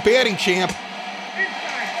 2019's batting champ.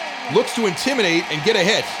 Looks to intimidate and get a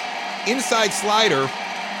hit. Inside slider,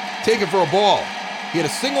 taken for a ball. He had a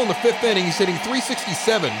single in the 5th inning. He's hitting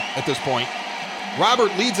 .367 at this point.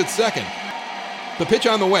 Robert leads at second. The pitch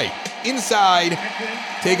on the way. Inside,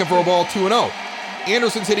 taken for a ball, 2-0.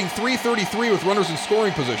 Anderson's hitting .333 with runners in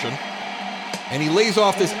scoring position. And he lays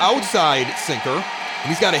off this outside sinker. And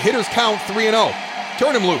he's got a hitter's count, 3-0.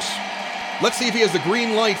 Turn him loose. Let's see if he has the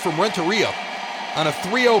green light from Renteria on a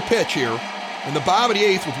 3-0 pitch here in the bottom of the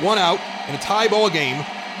 8th with 1 out in a tie ball game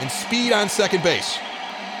and speed on second base.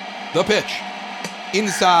 The pitch.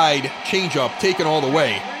 Inside changeup taken all the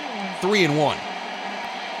way. 3-1.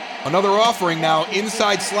 Another offering now.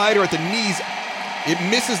 Inside slider at the knees. It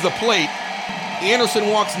misses the plate. Anderson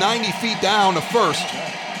walks 90 feet down to first.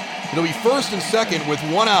 It'll be first and second with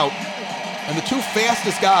 1 out. And the 2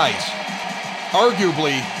 fastest guys,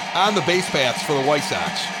 arguably, on the base paths for the White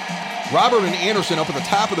Sox. Robert and Anderson up at the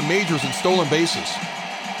top of the majors in stolen bases.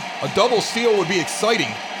 A double steal would be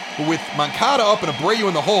exciting, but with Moncada up and Abreu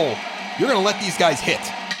in the hole, you're going to let these guys hit.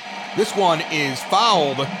 This one is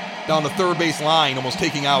fouled down the third base line, almost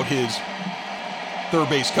taking out his third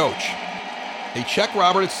base coach. They check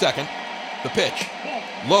Robert at second. The pitch.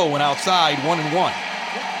 Low and outside, 1-1.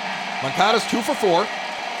 Moncada's 2 for 4.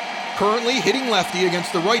 Currently hitting lefty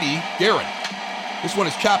against the righty, Guerin. This one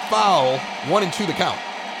is chopped foul, 1-2 the count.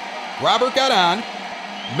 Robert got on.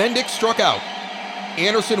 Mendick struck out.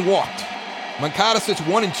 Anderson walked. Moncada sits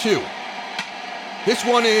 1-2. This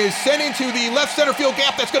one is sent into the left center field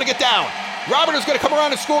gap. That's going to get down. Robert is going to come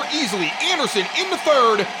around and score easily. Anderson in the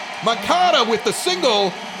third. Moncada with the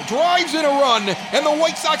single, drives in a run, and the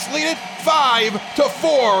White Sox lead it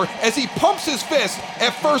 5-4 as he pumps his fist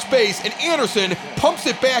at first base, and Anderson pumps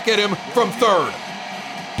it back at him from third.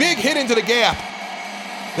 Big hit into the gap.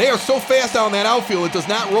 They are so fast down that outfield, it does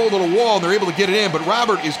not roll to the wall, and they're able to get it in, but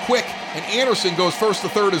Robert is quick, and Anderson goes first to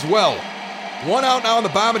third as well. 1 out now in the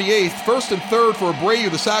bottom of the 8th. First and third for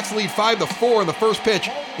Abreu. The Sox lead 5-4, and the first pitch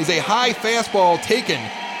is a high fastball taken,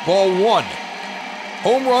 ball 1.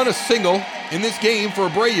 Home run, a single in this game for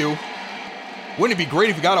Abreu. Wouldn't it be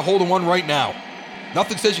great if you got a hold of one right now?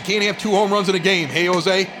 Nothing says you can't have 2 home runs in a game, hey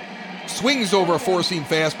Jose? Swings over a 4-seam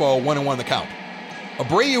fastball, 1-1 the count.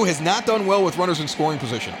 Abreu has not done well with runners in scoring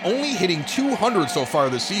position, only hitting 200 so far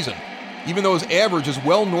this season, even though his average is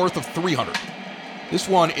well north of 300. This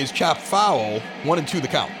one is chopped foul, 1-2 the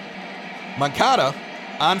count. Moncada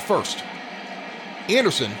on first.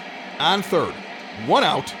 Anderson on third. 1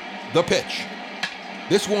 out, the pitch.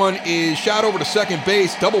 This one is shot over to second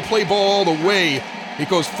base, double play ball all the way. It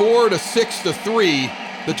goes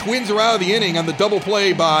 4-6-3. The Twins are out of the inning on the double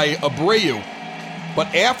play by Abreu.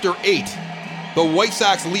 But after 8, the White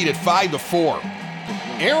Sox lead at 5-4.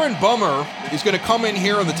 Aaron Bummer is going to come in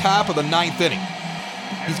here in the top of the 9th inning.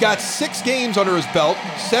 He's got 6 games under his belt,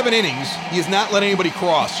 7 innings. He has not let anybody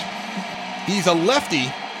cross. He's a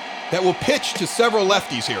lefty that will pitch to several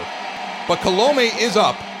lefties here. But Colome is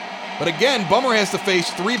up. But again, Bummer has to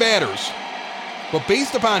face 3 batters. But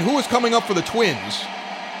based upon who is coming up for the Twins,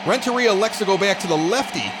 Renteria elects to go back to the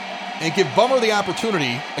lefty and give Bummer the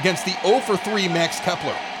opportunity against the 0-for-3 Max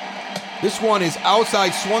Kepler. This one is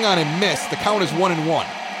outside, swung on and missed. The count is 1-1.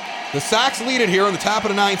 The Sox lead it here in the top of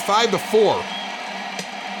the 9th, 5-4.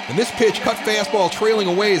 And this pitch, cut fastball trailing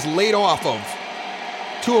away, is laid off of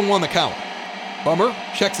 2-1 the count. Bummer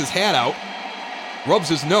checks his hat out, rubs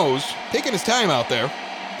his nose, taking his time out there.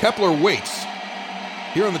 Kepler waits.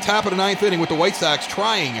 Here in the top of the 9th inning with the White Sox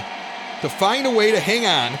trying to find a way to hang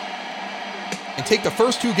on and take the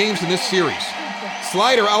first 2 games in this series.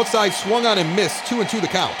 Slider outside, swung on and missed, 2-2 the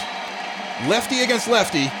count. Lefty against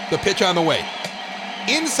lefty, the pitch on the way.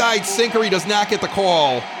 Inside sinker, he does not get the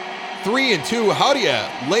call. 3-2, how do you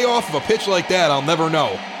lay off of a pitch like that? I'll never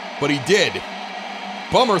know. But he did.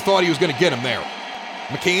 Bummer thought he was going to get him there.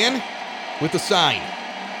 McCann with the sign.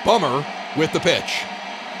 Bummer with the pitch.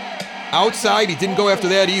 Outside, he didn't go after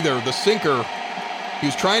that either. The sinker, he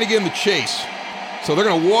was trying to get him the chase. So they're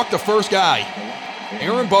going to walk the first guy.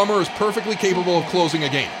 Aaron Bummer is perfectly capable of closing a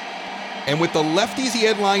game. And with the lefties he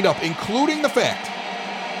had lined up, including the fact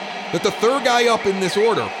that the third guy up in this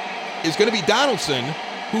order is going to be Donaldson,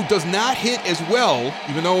 who does not hit as well,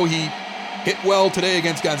 even though he hit well today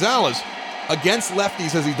against Gonzalez, against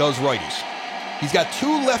lefties as he does righties. He's got 2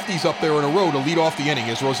 lefties up there in a row to lead off the inning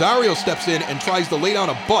as Rosario steps in and tries to lay down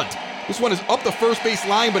a bunt. This one is up the first base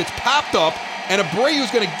line, but it's popped up, and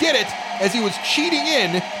Abreu's going to get it as he was cheating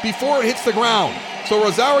in before it hits the ground. So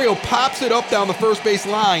Rosario pops it up down the first base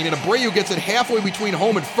line, and Abreu gets it halfway between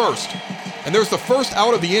home and first. And there's the first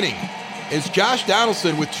out of the inning, as Josh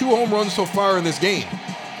Donaldson, with 2 home runs so far in this game,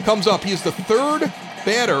 comes up. He is the 3rd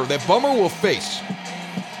batter that Bummer will face.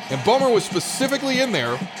 And Bummer was specifically in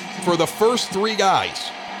there for the first 3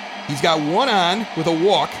 guys. He's got 1 on with a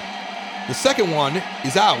walk. The second one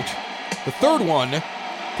is out. The third one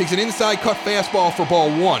takes an inside cut fastball for ball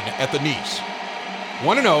 1 at the knees.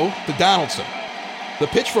 1-0 to Donaldson. The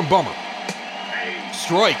pitch from Bummer.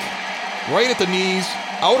 Strike right at the knees,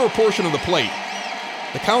 outer portion of the plate.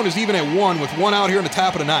 The count is even at 1 with 1 out here in the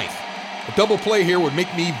top of the 9th. A double play here would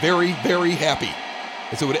make me very, very happy,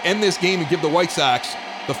 as it would end this game and give the White Sox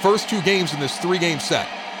the first 2 games in this 3-game set.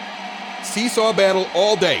 Seesaw battle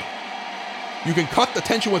all day. You can cut the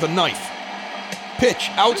tension with a knife. Pitch,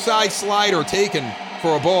 outside slider taken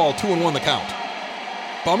for a ball, 2-1 the count.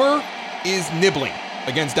 Bummer is nibbling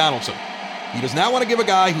against Donaldson. He does not want to give a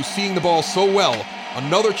guy who's seeing the ball so well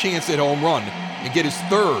another chance at home run and get his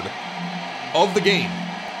 3rd of the game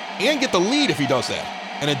and get the lead if he does that.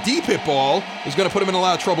 And a deep hit ball is going to put him in a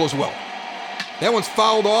lot of trouble as well. That one's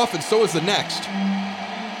fouled off, and so is the next.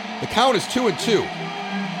 The count is 2-2.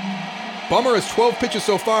 Bummer has 12 pitches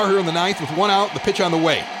so far here in the 9th with 1 out, the pitch on the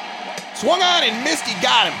way. Swung on and missed, he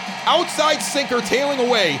got him. Outside sinker tailing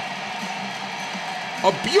away.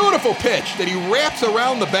 A beautiful pitch that he wraps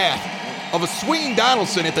around the bat of a swinging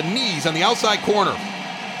Donaldson at the knees on the outside corner.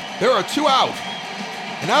 There are 2 out.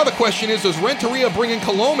 And now the question is, does Renteria bring in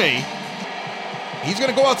Colome? He's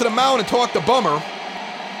going to go out to the mound and talk to Bummer,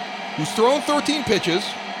 who's thrown 13 pitches.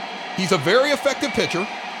 He's a very effective pitcher.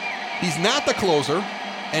 He's not the closer.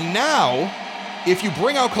 And now, if you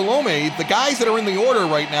bring out Colome, the guys that are in the order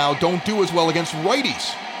right now don't do as well against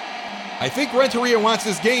righties. I think Renteria wants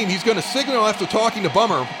this game. He's going to signal after talking to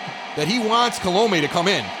Bummer that he wants Colome to come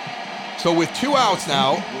in. So with 2 outs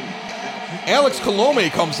now, Alex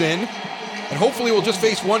Colome comes in and hopefully will just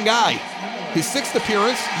face one guy. His 6th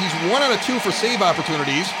appearance, he's 1 out of 2 for save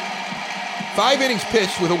opportunities. 5 innings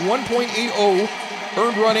pitched with a 1.80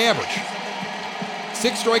 earned run average.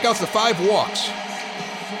 6 strikeouts to 5 walks.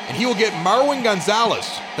 And he will get Marwin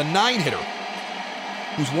Gonzalez, the 9-hitter,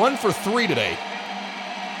 who's 1 for 3 today.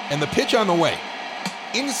 And the pitch on the way.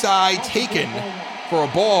 Inside, taken for a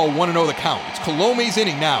ball, 1-0 the count. It's Colome's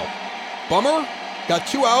inning now. Bummer got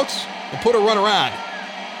 2 outs and put a runner on.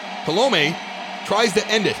 Colome tries to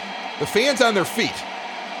end it. The fans on their feet.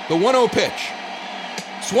 The 1-0 pitch.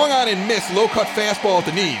 Swung on and missed, low-cut fastball at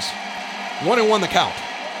the knees. 1-1 the count.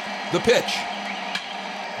 The pitch.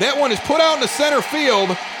 That one is put out into center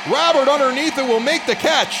field. Robert underneath it will make the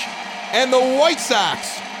catch. And the White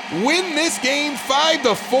Sox win this game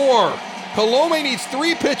 5-4. Colome needs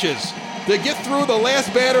 3 pitches to get through the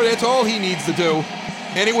last batter. That's all he needs to do.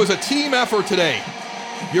 And it was a team effort today.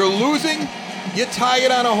 You're losing, you tie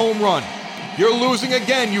it on a home run. You're losing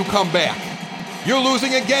again, you come back. You're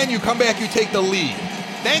losing again, you come back, you take the lead.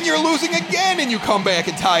 Then you're losing again and you come back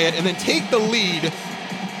and tie it and then take the lead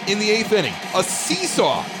in the 8th inning. A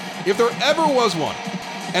seesaw, if there ever was one.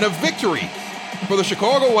 And a victory for the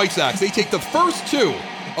Chicago White Sox. They take the first 2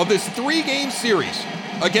 of this 3-game series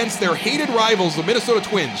against their hated rivals, the Minnesota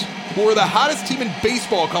Twins, who are the hottest team in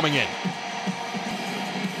baseball coming in.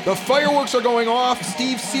 The fireworks are going off.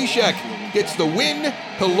 Steve Cishek gets the win.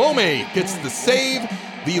 Colome gets the save.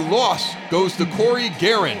 The loss goes to Corey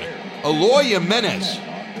Guerin. Eloy Jimenez.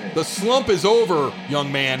 The slump is over,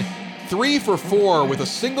 young man. 3 for 4 with a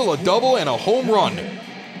single, a double, and a home run.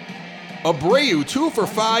 Abreu 2 for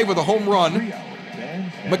 5 with a home run.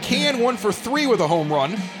 McCann 1 for 3 with a home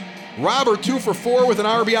run. Robert 2 for 4 with an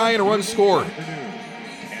RBI and a run scored.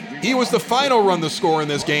 He was the final run to score in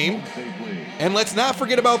this game. And let's not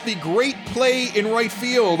forget about the great play in right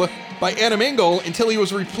field by Adam Engel until he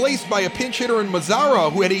was replaced by a pinch hitter in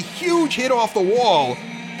Mazzara, who had a huge hit off the wall.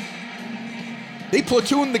 They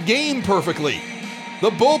platooned the game perfectly.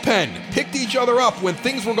 The bullpen picked each other up when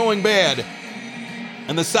things were going bad.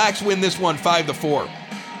 And the Sox win this one 5-4.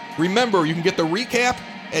 Remember, you can get the recap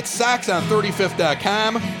at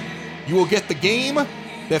SoxOn35th.com. You will get the game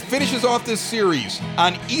that finishes off this series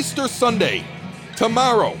on Easter Sunday,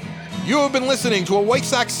 tomorrow. You have been listening to a White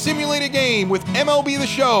Sox simulated game with MLB The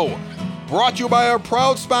Show, brought to you by our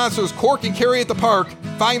proud sponsors, Cork and Carry at the Park.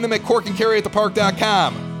 Find them at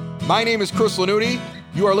corkandcarryatthepark.com. My name is Chris Lanuti.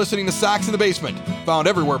 You are listening to Sox in the Basement, found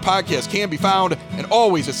everywhere podcasts can be found, and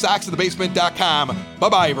always at soxinthebasement.com.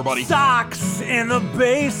 Bye-bye, everybody. Sox in the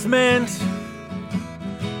basement.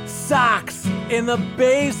 Sox in the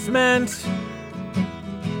basement.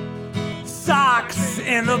 Sox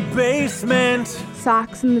in the basement.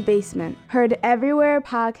 Sox in the Basement. Heard everywhere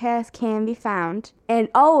podcasts can be found, and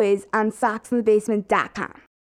always on soxinthebasement.com.